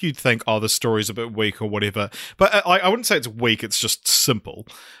even if you think, the story's a bit weak or whatever, but I wouldn't say it's weak, it's just simple.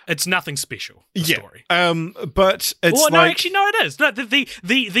 It's nothing special, the story. But it's no, it is. No,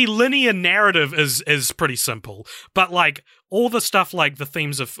 the linear narrative is pretty simple, but all the stuff, like the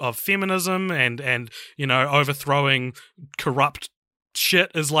themes of feminism and overthrowing corrupt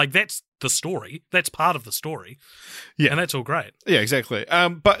shit, is that's the story. That's part of the story. Yeah. And that's all great. Yeah, exactly.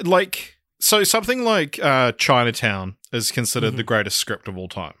 But so something like Chinatown is considered the greatest script of all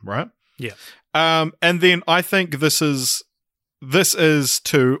time, right? Yeah. And then I think this is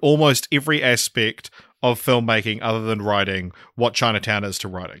to almost every aspect of filmmaking other than writing what Chinatown is to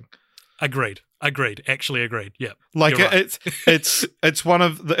writing. Agreed. Actually agreed. Yeah. It's one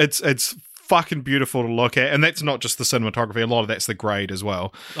of the, it's fucking beautiful to look at, and that's not just the cinematography. A lot of that's the grade as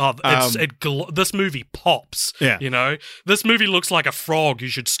well. This movie pops. Yeah. This movie looks like a frog you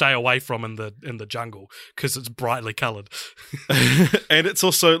should stay away from in the jungle because it's brightly colored. And it's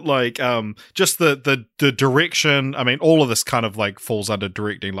also just the direction. I mean, all of this kind of falls under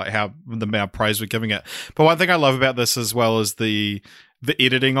directing, how the amount of praise we're giving it. But one thing I love about this as well is the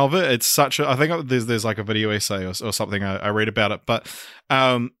editing of it. It's such a, I think there's a video essay or something I read about it, but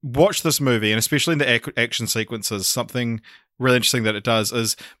watch this movie, and especially in the action sequences, something really interesting that it does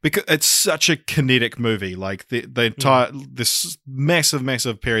is, because it's such a kinetic movie, the entire, this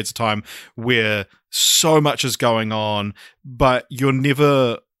massive periods of time where so much is going on, but you're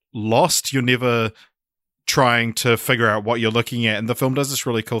never lost, you're never trying to figure out what you're looking at, and the film does this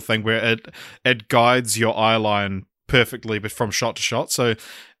really cool thing where it guides your eye line perfectly, but from shot to shot. So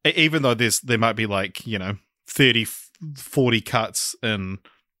even though there might be 30, 40 cuts in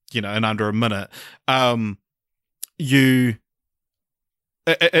under a minute, it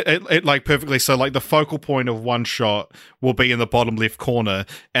perfectly. So the focal point of one shot will be in the bottom left corner,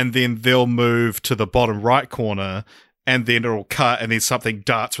 and then they'll move to the bottom right corner, and then it'll cut, and then something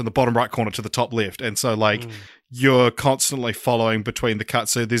darts from the bottom right corner to the top left, and so you're constantly following between the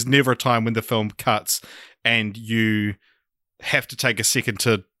cuts. So there's never a time when the film cuts and you have to take a second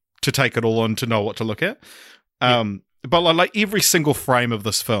to take it all in to know what to look at. But every single frame of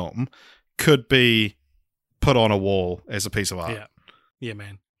this film could be put on a wall as a piece of art. Yeah,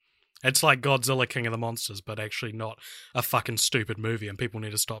 man. It's like Godzilla King of the Monsters, but actually not a fucking stupid movie, and people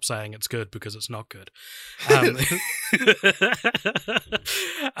need to stop saying it's good because it's not good.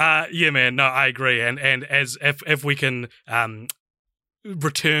 Yeah, man. No, I agree. And as if we can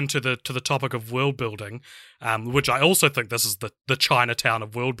return to the topic of world building, which I also think this is the Chinatown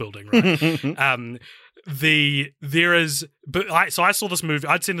of world building, right? So I saw this movie.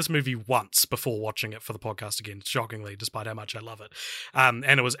 I'd seen this movie once before watching it for the podcast again, shockingly, despite how much I love it. And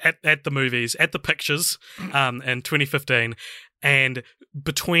it was at the movies, at the Pictures, in 2015. And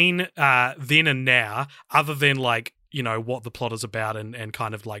between then and now, other than like, you know, what the plot is about and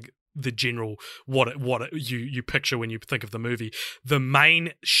kind of like the general what you picture when you think of the movie, the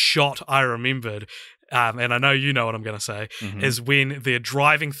main shot I remembered, and I know you know what I'm going to say, is when they're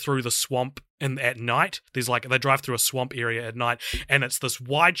driving through the swamp at night. They drive through a swamp area at night, and it's this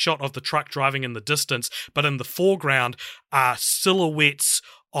wide shot of the truck driving in the distance, but in the foreground are silhouettes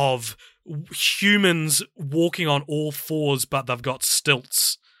of humans walking on all fours, but they've got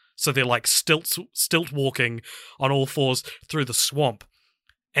stilts. So they're like stilt walking on all fours through the swamp.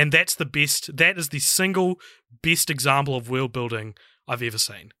 And that is the single best example of world building I've ever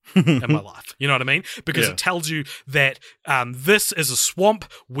seen in my life. You know what I mean? Because it tells you that this is a swamp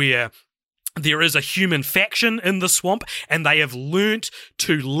where there is a human faction in the swamp, and they have learnt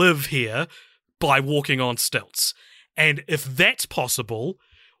to live here by walking on stilts. And if that's possible,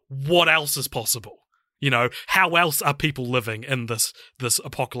 what else is possible? You know, how else are people living in this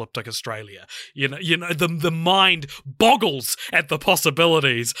apocalyptic Australia? You know, the mind boggles at the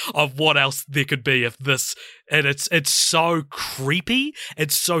possibilities of what else there could be if this. And it's so creepy,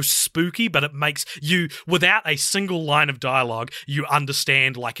 it's so spooky, but it makes you, without a single line of dialogue, you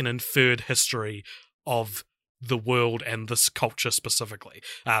understand like an inferred history of the world and this culture specifically.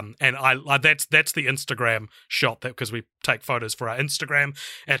 And I that's the Instagram shot, that because we take photos for our Instagram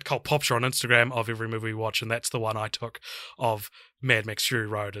at Cult Popture on Instagram of every movie we watch, and that's the one I took of Mad Max Fury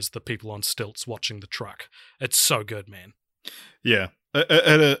Road as the people on stilts watching the truck. It's so good, man. Yeah.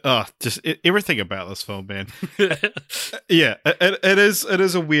 Everything about this film, man. Yeah, it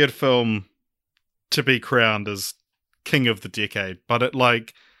is a weird film to be crowned as King of the Decade, but it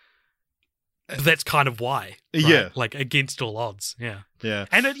like. That's kind of why. Right? Yeah. Like, against all odds. Yeah. Yeah.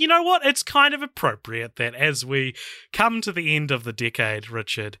 And you know what? It's kind of appropriate that as we come to the end of the decade,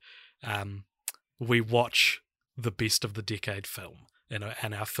 Richard, we watch the best of the decade film in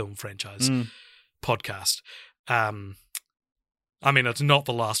our film franchise podcast. I mean, it's not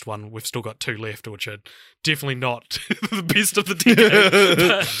the last one. We've still got 2 left, which are definitely not the best of the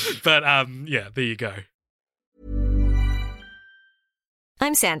decade. but yeah, there you go.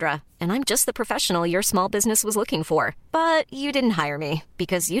 I'm Sandra, and I'm just the professional your small business was looking for. But you didn't hire me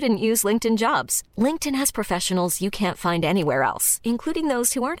because you didn't use LinkedIn Jobs. LinkedIn has professionals you can't find anywhere else, including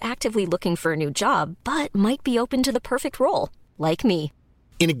those who aren't actively looking for a new job, but might be open to the perfect role, like me.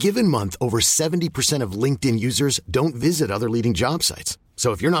 In a given month, over 70% of LinkedIn users don't visit other leading job sites.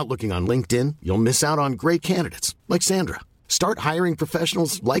 So if you're not looking on LinkedIn, you'll miss out on great candidates like Sandra. Start hiring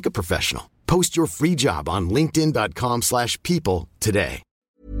professionals like a professional. Post your free job on linkedin.com/people today.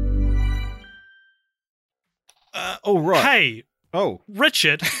 Oh, right. Hey, Oh,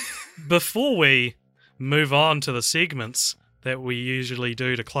 Richard, before we move on to the segments that we usually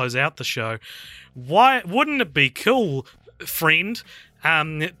do to close out the show, why wouldn't it be cool, friend,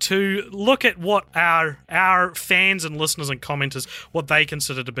 to look at what our fans and listeners and commenters, what they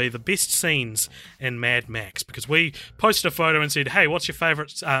consider to be the best scenes in Mad Max? Because we posted a photo and said, hey, what's your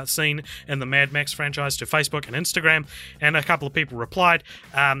favourite scene in the Mad Max franchise, to Facebook and Instagram, and a couple of people replied,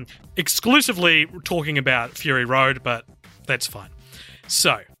 exclusively talking about Fury Road, but that's fine.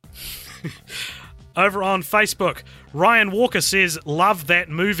 So, over on Facebook, Ryan Walker says, love that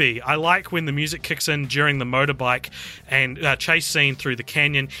movie. I like when the music kicks in during the motorbike and chase scene through the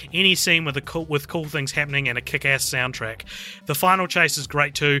canyon. Any scene with cool things happening and a kick-ass soundtrack. The final chase is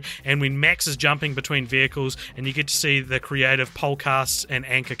great too, and when Max is jumping between vehicles and you get to see the creative pole casts and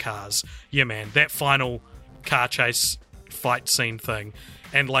anchor cars. Yeah, man, that final car chase fight scene thing.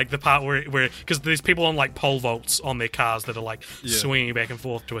 And like the part where because there's people on like pole vaults on their cars that are like swinging back and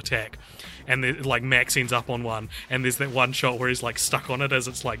forth to attack, and like Max ends up on one, and there's that one shot where he's like stuck on it as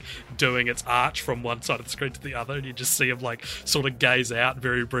it's like doing its arch from one side of the screen to the other, and you just see him like sort of gaze out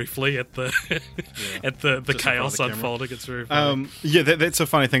very briefly at the at the chaos unfolding. It's very funny. That's a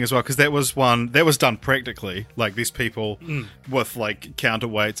funny thing as well, because that was one that was done practically, like these people with like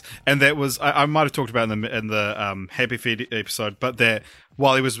counterweights, and that was I might have talked about in the Happy Feet episode, but that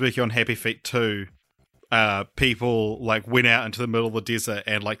while he was working on Happy Feet 2, people like went out into the middle of the desert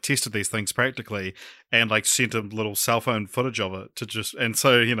and like tested these things practically, and like sent him little cell phone footage of it to just, and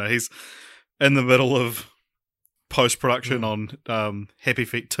so you know he's in the middle of post production on Happy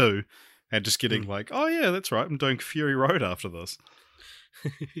Feet 2 and just getting like, oh yeah, that's right, I'm doing Fury Road after this.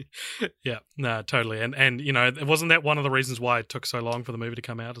 Yeah, no, totally, and you know, wasn't that one of the reasons why it took so long for the movie to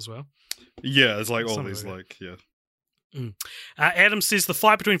come out as well? Yeah, it's like all these like Adam says the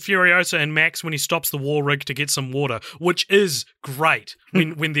fight between Furiosa and Max when he stops the war rig to get some water, which is great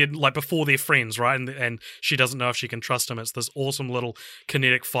when they're like before they're friends, right? And she doesn't know if she can trust him. It's this awesome little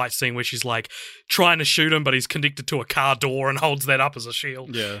kinetic fight scene where she's like trying to shoot him, but he's connected to a car door and holds that up as a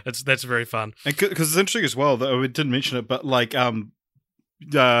shield. Yeah, that's very fun. Because it's interesting as well that we didn't mention it, but like Tom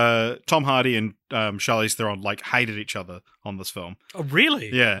Hardy and Charlize Theron like hated each other on this film. Oh, really?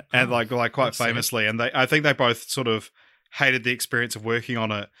 Yeah, and like quite famously, and I think they both sort of hated the experience of working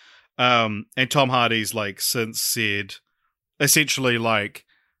on it. And Tom Hardy's like since said, essentially like,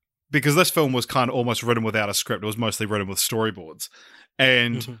 because this film was kind of almost written without a script, it was mostly written with storyboards,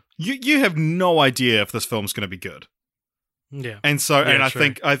 and you have no idea if this film's going to be good. Yeah, and so yeah, and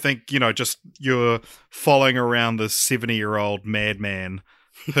true. I think just you're following around this 70-year-old madman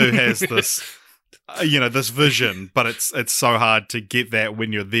who has this this vision, but it's so hard to get that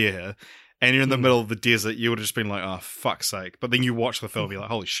when you're there. And you're in the middle of the desert, you would have just been like, oh, fuck's sake. But then you watch the film, you're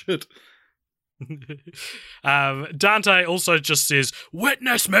like, holy shit. Dante also just says,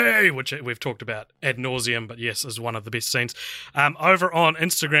 witness me, which we've talked about ad nauseum, but yes, is one of the best scenes. Over on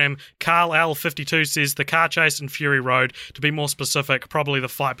Instagram, Carl L52 says the car chase in Fury Road, to be more specific, probably the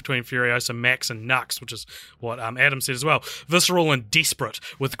fight between Furiosa, Max, and Nux, which is what Adam said as well. Visceral and desperate,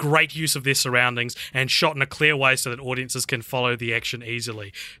 with great use of their surroundings, and shot in a clear way so that audiences can follow the action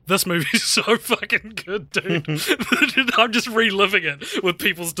easily. This movie is so fucking good, dude. I'm just reliving it with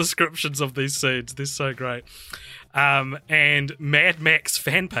people's descriptions of these scenes. They're so great. And Mad Max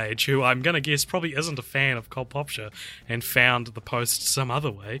fan page, who I'm going to guess probably isn't a fan of Cult Popture and found the post some other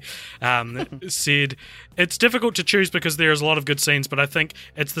way, said, it's difficult to choose because there is a lot of good scenes, but I think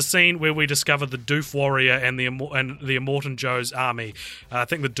it's the scene where we discover the Doof Warrior and the Immortan Joe's army. I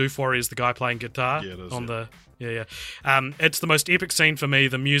think the Doof Warrior is the guy playing guitar on the... Yeah. It's the most epic scene for me.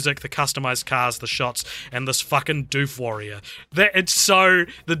 The music, the customized cars, the shots, and this fucking Doof Warrior. The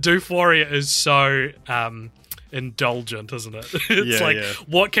Doof Warrior is so indulgent, isn't it? It's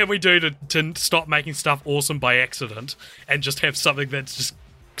what can we do to stop making stuff awesome by accident and just have something that's just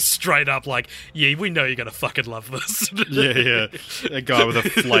straight up like, yeah, we know you're gonna fucking love this. yeah. A guy with a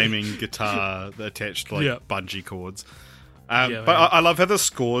flaming guitar attached to like bungee cords. I love how the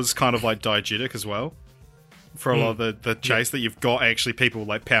score's kind of like diegetic as well. For a lot of the chase, that you've got actually people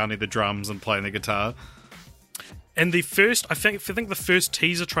like pounding the drums and playing the guitar. And the first, I think the first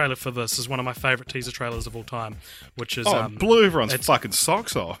teaser trailer for this is one of my favourite teaser trailers of all time, which is blew everyone's fucking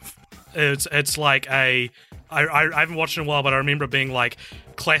socks off. It's like I haven't watched it in a while, but I remember it being like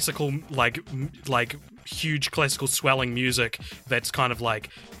classical, like huge classical swelling music that's kind of like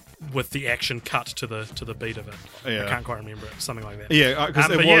with the action cut to the beat of it. I can't quite remember it. Something like that. Yeah, because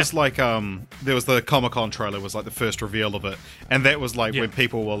it was like there was the Comic-Con trailer was like the first reveal of it, and that was like when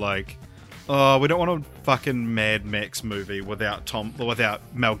people were like, "Oh, we don't want a fucking Mad Max movie without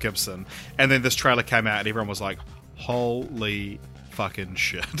Mel Gibson." And then this trailer came out, and everyone was like, "Holy fucking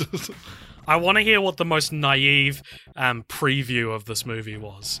shit!" I want to hear what the most naive preview of this movie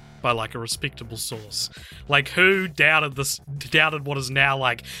was by like a respectable source. Like, who doubted what is now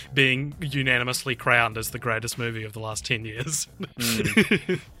like being unanimously crowned as the greatest movie of the last 10 years?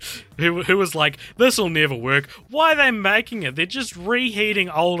 Who was like, this will never work. Why are they making it? They're just reheating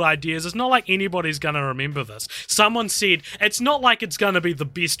old ideas. It's not like anybody's going to remember this. Someone said, it's not like it's going to be the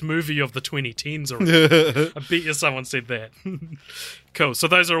best movie of the 2010s already. I bet you someone said that. Cool. So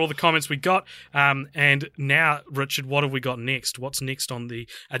those are all the comments we got. And now, Richard, what have we got next? What's next on the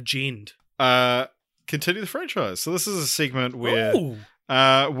agenda? Continue the franchise. So this is a segment where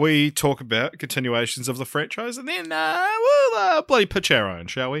we talk about continuations of the franchise, and then we'll bloody pitch our own,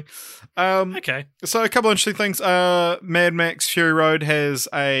 shall we? Okay. So a couple of interesting things. Mad Max Fury Road has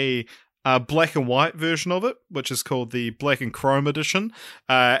a black and white version of it, which is called the Black and Chrome edition.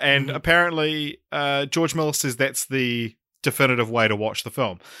 And apparently George Miller says that's the definitive way to watch the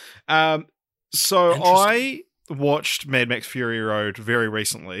film. So I watched Mad Max Fury Road very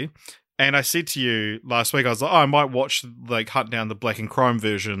recently, and I said to you last week, I was like, I might watch, like, hunt down the black and chrome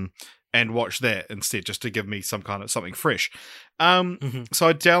version and watch that instead, just to give me some kind of something fresh. So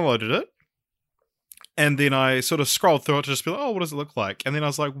I downloaded it, and then I sort of scrolled through it to just be like, oh, what does it look like? And then I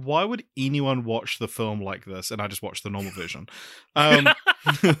was like, why would anyone watch the film like this? And I just watched the normal version.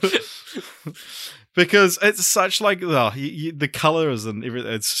 Because it's such like, the colors and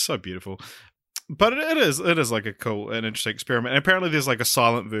everything, it's so beautiful. But it is like a cool and interesting experiment. And apparently there's like a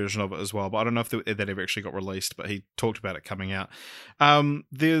silent version of it as well, but I don't know if that ever actually got released, but he talked about it coming out.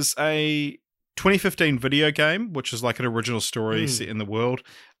 There's a 2015 video game, which is like an original story set in the world.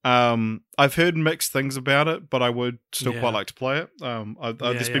 I've heard mixed things about it, but I would still quite like to play it.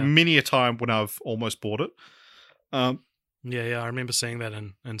 There's been many a time when I've almost bought it. Yeah, I remember seeing that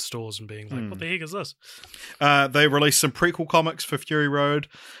in stores and being like, what the heck is this? They released some prequel comics for Fury Road.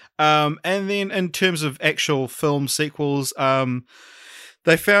 And then in terms of actual film sequels,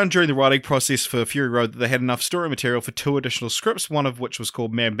 they found during the writing process for Fury Road that they had enough story material for 2 additional scripts, one of which was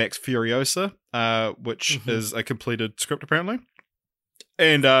called Mad Max Furiosa, which is a completed script apparently.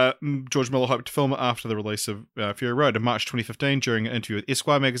 And George Miller hoped to film it after the release of Fury Road. In March 2015, during an interview with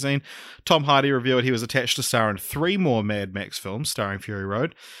Esquire magazine, Tom Hardy revealed he was attached to star in 3 more Mad Max films starring Fury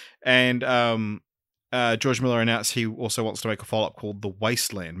Road. And George Miller announced he also wants to make a follow-up called The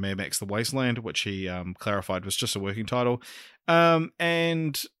Wasteland, Mad Max The Wasteland, which he clarified was just a working title.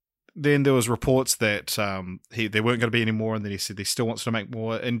 And then there was reports that there weren't going to be any more, and then he said he still wants to make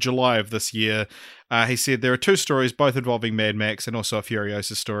more. In July of this year, he said there are 2 stories, both involving Mad Max and also a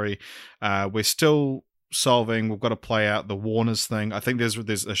Furiosa story. We're still solving. We've got to play out the Warner's thing. I think there's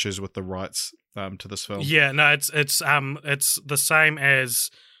issues with the rights to this film. Yeah, no, it's the same as,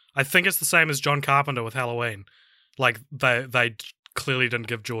 I think it's the same as John Carpenter with Halloween. Like they clearly didn't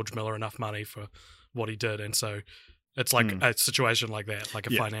give George Miller enough money for what he did, and so it's like a situation like that, like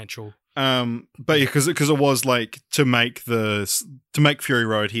a financial. But yeah, because it was like to make Fury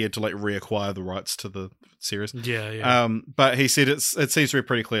Road, he had to like reacquire the rights to the series. Yeah. But he said it seems to be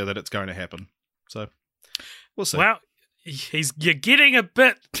pretty clear that it's going to happen. So we'll see. Well, you're getting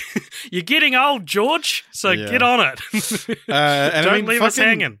you're getting old, George. So get on it. And Don't leave us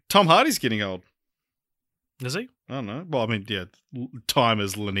hanging. Tom Hardy's getting old. Is he? I don't know. Well, I mean, yeah, time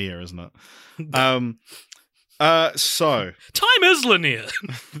is linear, isn't it? So time is linear.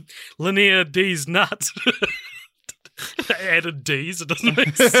 Linear D's nuts. Added D's, it doesn't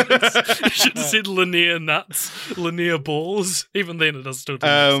make sense. You should have said linear nuts, linear balls. Even then, it doesn't make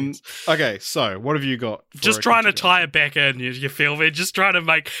sense. Okay, so what have you got? Just trying to tie it back in. You feel me? Just trying to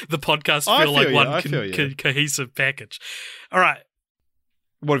make the podcast feel like one cohesive package. All right.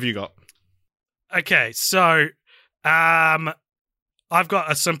 What have you got? Okay, so I've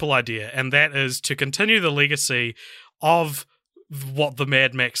got a simple idea, and that is to continue the legacy of what the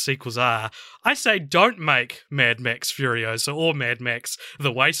Mad Max sequels are. I say don't make Mad Max Furiosa or Mad Max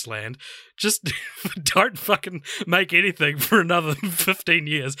The Wasteland. Just don't fucking make anything for another 15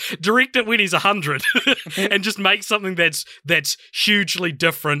 years. Direct it when he's 100 and just make something that's hugely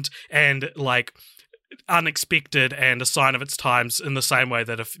different and like unexpected and a sign of its times in the same way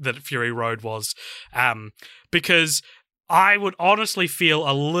that Fury Road was. Because I would honestly feel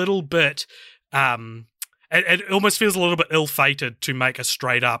a little bit it almost feels a little bit ill-fated to make a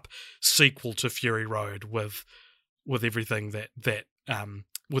straight-up sequel to Fury Road with everything that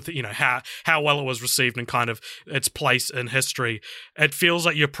with how well it was received and kind of its place in history. It feels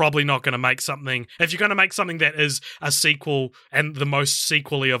like you're probably not going to make something. If you're going to make something that is a sequel and the most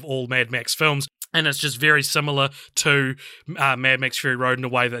sequel-y of all Mad Max films, and it's just very similar to Mad Max Fury Road in a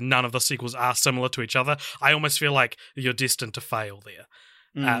way that none of the sequels are similar to each other, I almost feel like you're destined to fail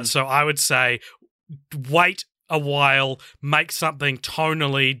there. So I would say wait a while, make something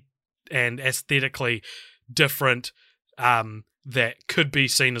tonally and aesthetically different that could be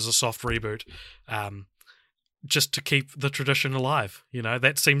seen as a soft reboot, just to keep the tradition alive. You know,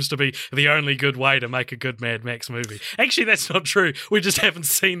 that seems to be the only good way to make a good Mad Max movie. Actually, that's not true. We just haven't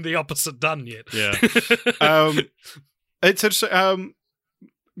seen the opposite done yet. Yeah. It's interesting.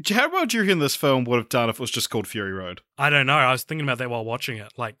 How well do you reckon this film would have done if it was just called Fury Road? I don't know. I was thinking about that while watching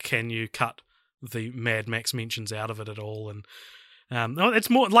it. Like, can you cut the Mad Max mentions out of it at all? And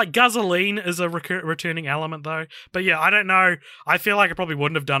it's more like gasoline is a returning element, though. But yeah, I don't know. I feel like it probably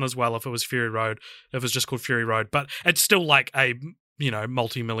wouldn't have done as well if it was Fury Road, if it was just called Fury Road. But it's still like a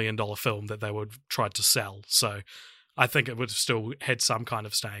multi-million-dollar film that they would try to sell. So I think it would have still had some kind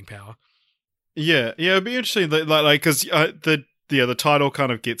of staying power. Yeah, it'd be interesting, like because the title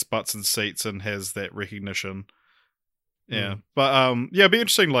kind of gets butts and seats and has that recognition. Yeah, but it'd be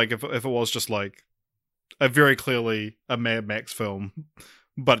interesting, like if it was just like a very clearly a Mad Max film,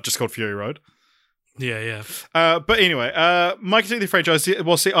 but just called Fury Road. Yeah. But anyway, my continuing the franchise.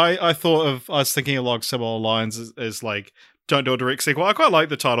 Well, see, I was thinking along similar lines as like don't do a direct sequel. I quite like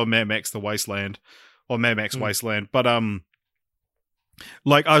the title Mad Max: The Wasteland or Mad Max Wasteland, but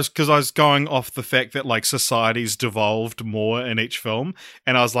like I was going off the fact that like society's devolved more in each film,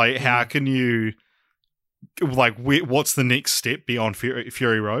 and I was like, how can you like what's the next step beyond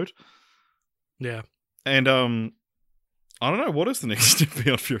Fury Road? Yeah. And I don't know, what is the next step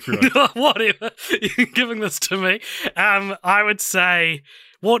beyond Fury Road? Whatever. You're giving this to me. I would say,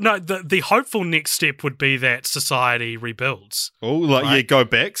 well, no, the hopeful next step would be that society rebuilds. Oh, like right? Yeah, go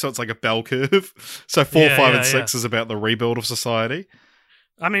back. So it's like a bell curve. So 4, 5, and 6 is about the rebuild of society.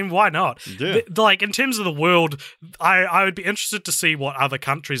 I mean, why not? Yeah. Like, in terms of the world, I would be interested to see what other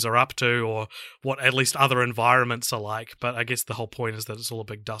countries are up to, or what at least other environments are like. But I guess the whole point is that it's all a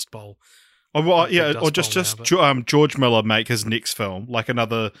big dust bowl. Oh, well, yeah, or just George Miller make his next film, like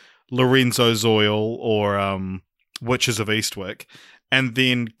another Lorenzo Zoil or Witches of Eastwick, and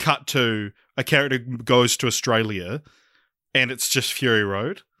then cut to a character goes to Australia, and it's just Fury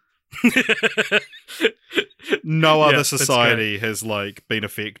Road. No other society has like been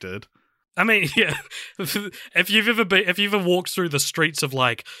affected. I mean, yeah. If you've ever walked through the streets of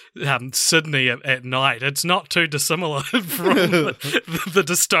like Sydney at night, it's not too dissimilar from the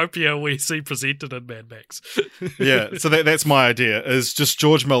dystopia we see presented in Mad Max. Yeah, so that's my idea. Is just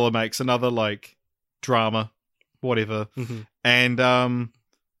George Miller makes another like drama, whatever, and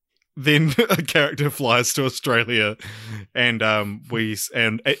then a character flies to Australia, and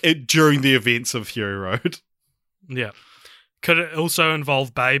during the events of Fury Road. Yeah. Could it also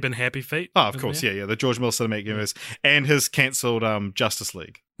involve Babe and Happy Feet? Oh, of course, yeah. The George Miller Cinematic Universe and his cancelled Justice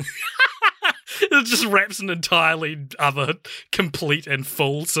League. It just wraps an entirely other complete and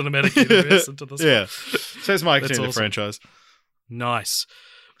full cinematic universe into this yeah. one. So that's my extended franchise. Nice.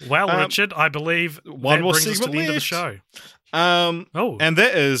 Well, Richard, I believe one more brings us to segment the end of the left. show. And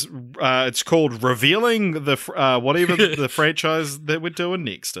that is, it's called Revealing the whatever the franchise that we're doing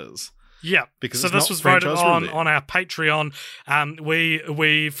next is. Yeah, because so this was voted on our Patreon.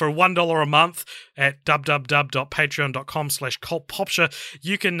 We for $1 a month at www.patreon.com/cultpopture,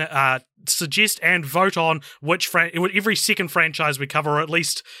 you can suggest and vote on every second franchise we cover, or at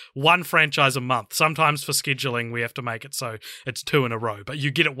least one franchise a month. Sometimes for scheduling we have to make it so it's 2 in a row, but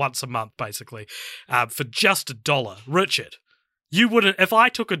you get it once a month basically for just $1. Richard, you wouldn't, if I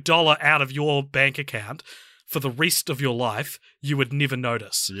took $1 out of your bank account for the rest of your life, you would never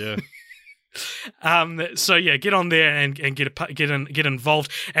notice. Yeah. So yeah, get on there and get involved.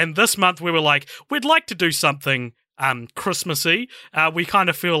 And this month we were like, we'd like to do something Christmassy. We kind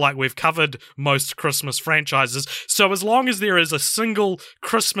of feel like we've covered most Christmas franchises. So as long as there is a single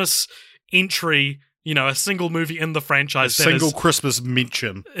Christmas entry, you know, a single movie in the franchise, Christmas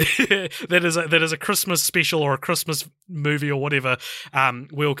mention that is a Christmas special or a Christmas movie or whatever,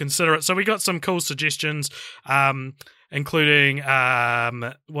 we'll consider it. So we got some cool suggestions, including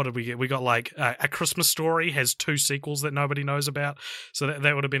what did we get? We got like A Christmas Story has 2 sequels that nobody knows about, so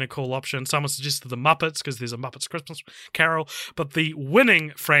that would have been a cool option. Someone suggested The Muppets because there's a Muppets Christmas Carol, but the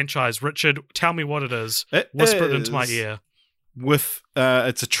winning franchise, Richard, tell me what it is. Whisper it into my ear. With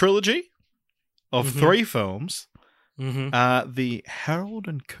it's a trilogy of 3 films, the Harold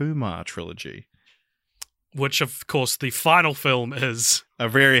and Kumar trilogy. Which, of course, the final film is A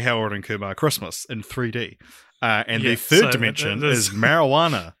Very Harold and Kumar Christmas in 3D. And the third dimension is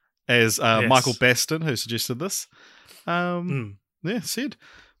Marijuana, as Michael Baston, who suggested this. Said.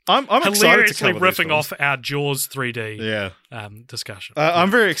 I'm excited to cover riffing these films. off our Jaws 3D discussion.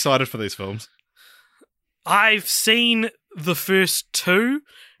 I'm very excited for these films. I've seen the first 2.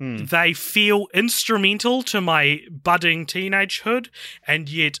 They feel instrumental to my budding teenagehood, and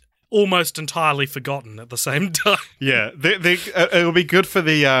yet almost entirely forgotten at the same time. Yeah, it'll be good for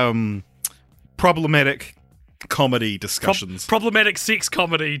the problematic comedy discussions. Problematic sex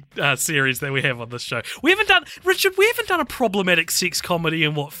comedy series that we have on this show. We haven't done a problematic sex comedy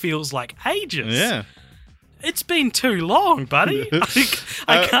in what feels like ages. Yeah. It's been too long, buddy.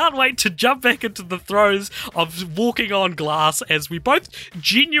 I can't wait to jump back into the throes of walking on glass as we both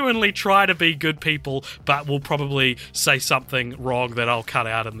genuinely try to be good people, but we'll probably say something wrong that I'll cut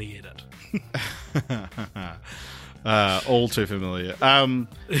out in the edit. All too familiar.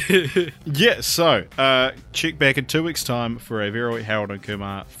 So check back in 2 weeks' time for a Very Harold and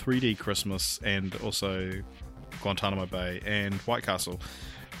Kumar 3D Christmas, and also Guantanamo Bay and White Castle.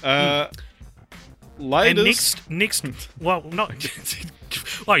 Latest. And next, well, not.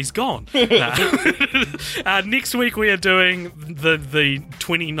 Oh, he's gone. Next week we are doing the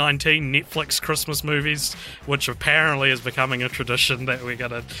 2019 Netflix Christmas movies, which apparently is becoming a tradition that we're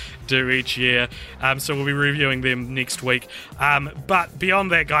going to do each year. So we'll be reviewing them next week. But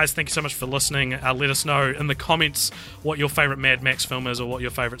beyond that, guys, thank you so much for listening. Let us know in the comments what your favourite Mad Max film is, or what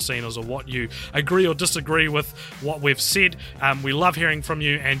your favourite scene is, or what you agree or disagree with what we've said. We love hearing from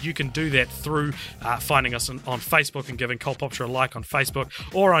you, and you can do that through finding us on Facebook and giving Cult Popture a like on Facebook,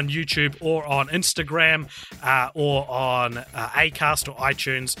 or on YouTube, or on Instagram, or on Acast or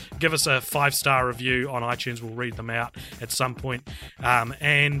iTunes. Give us a 5-star review on iTunes. We'll read them out at some point.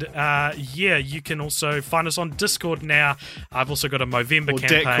 You can also find us on Discord now. I've also got a Movember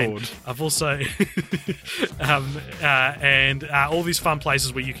campaign. Discord. I've also and all these fun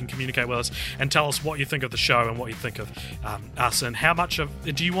places where you can communicate with us and tell us what you think of the show and what you think of us, and how much of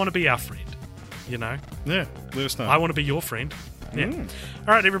do you want to be our friend? You know? Yeah, let us know. I want to be your friend. Yeah. All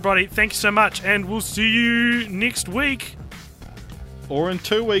right, everybody. Thank you so much, and we'll see you next week. Or in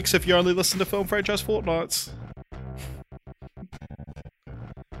 2 weeks if you only listen to Film Franchise Fortnights.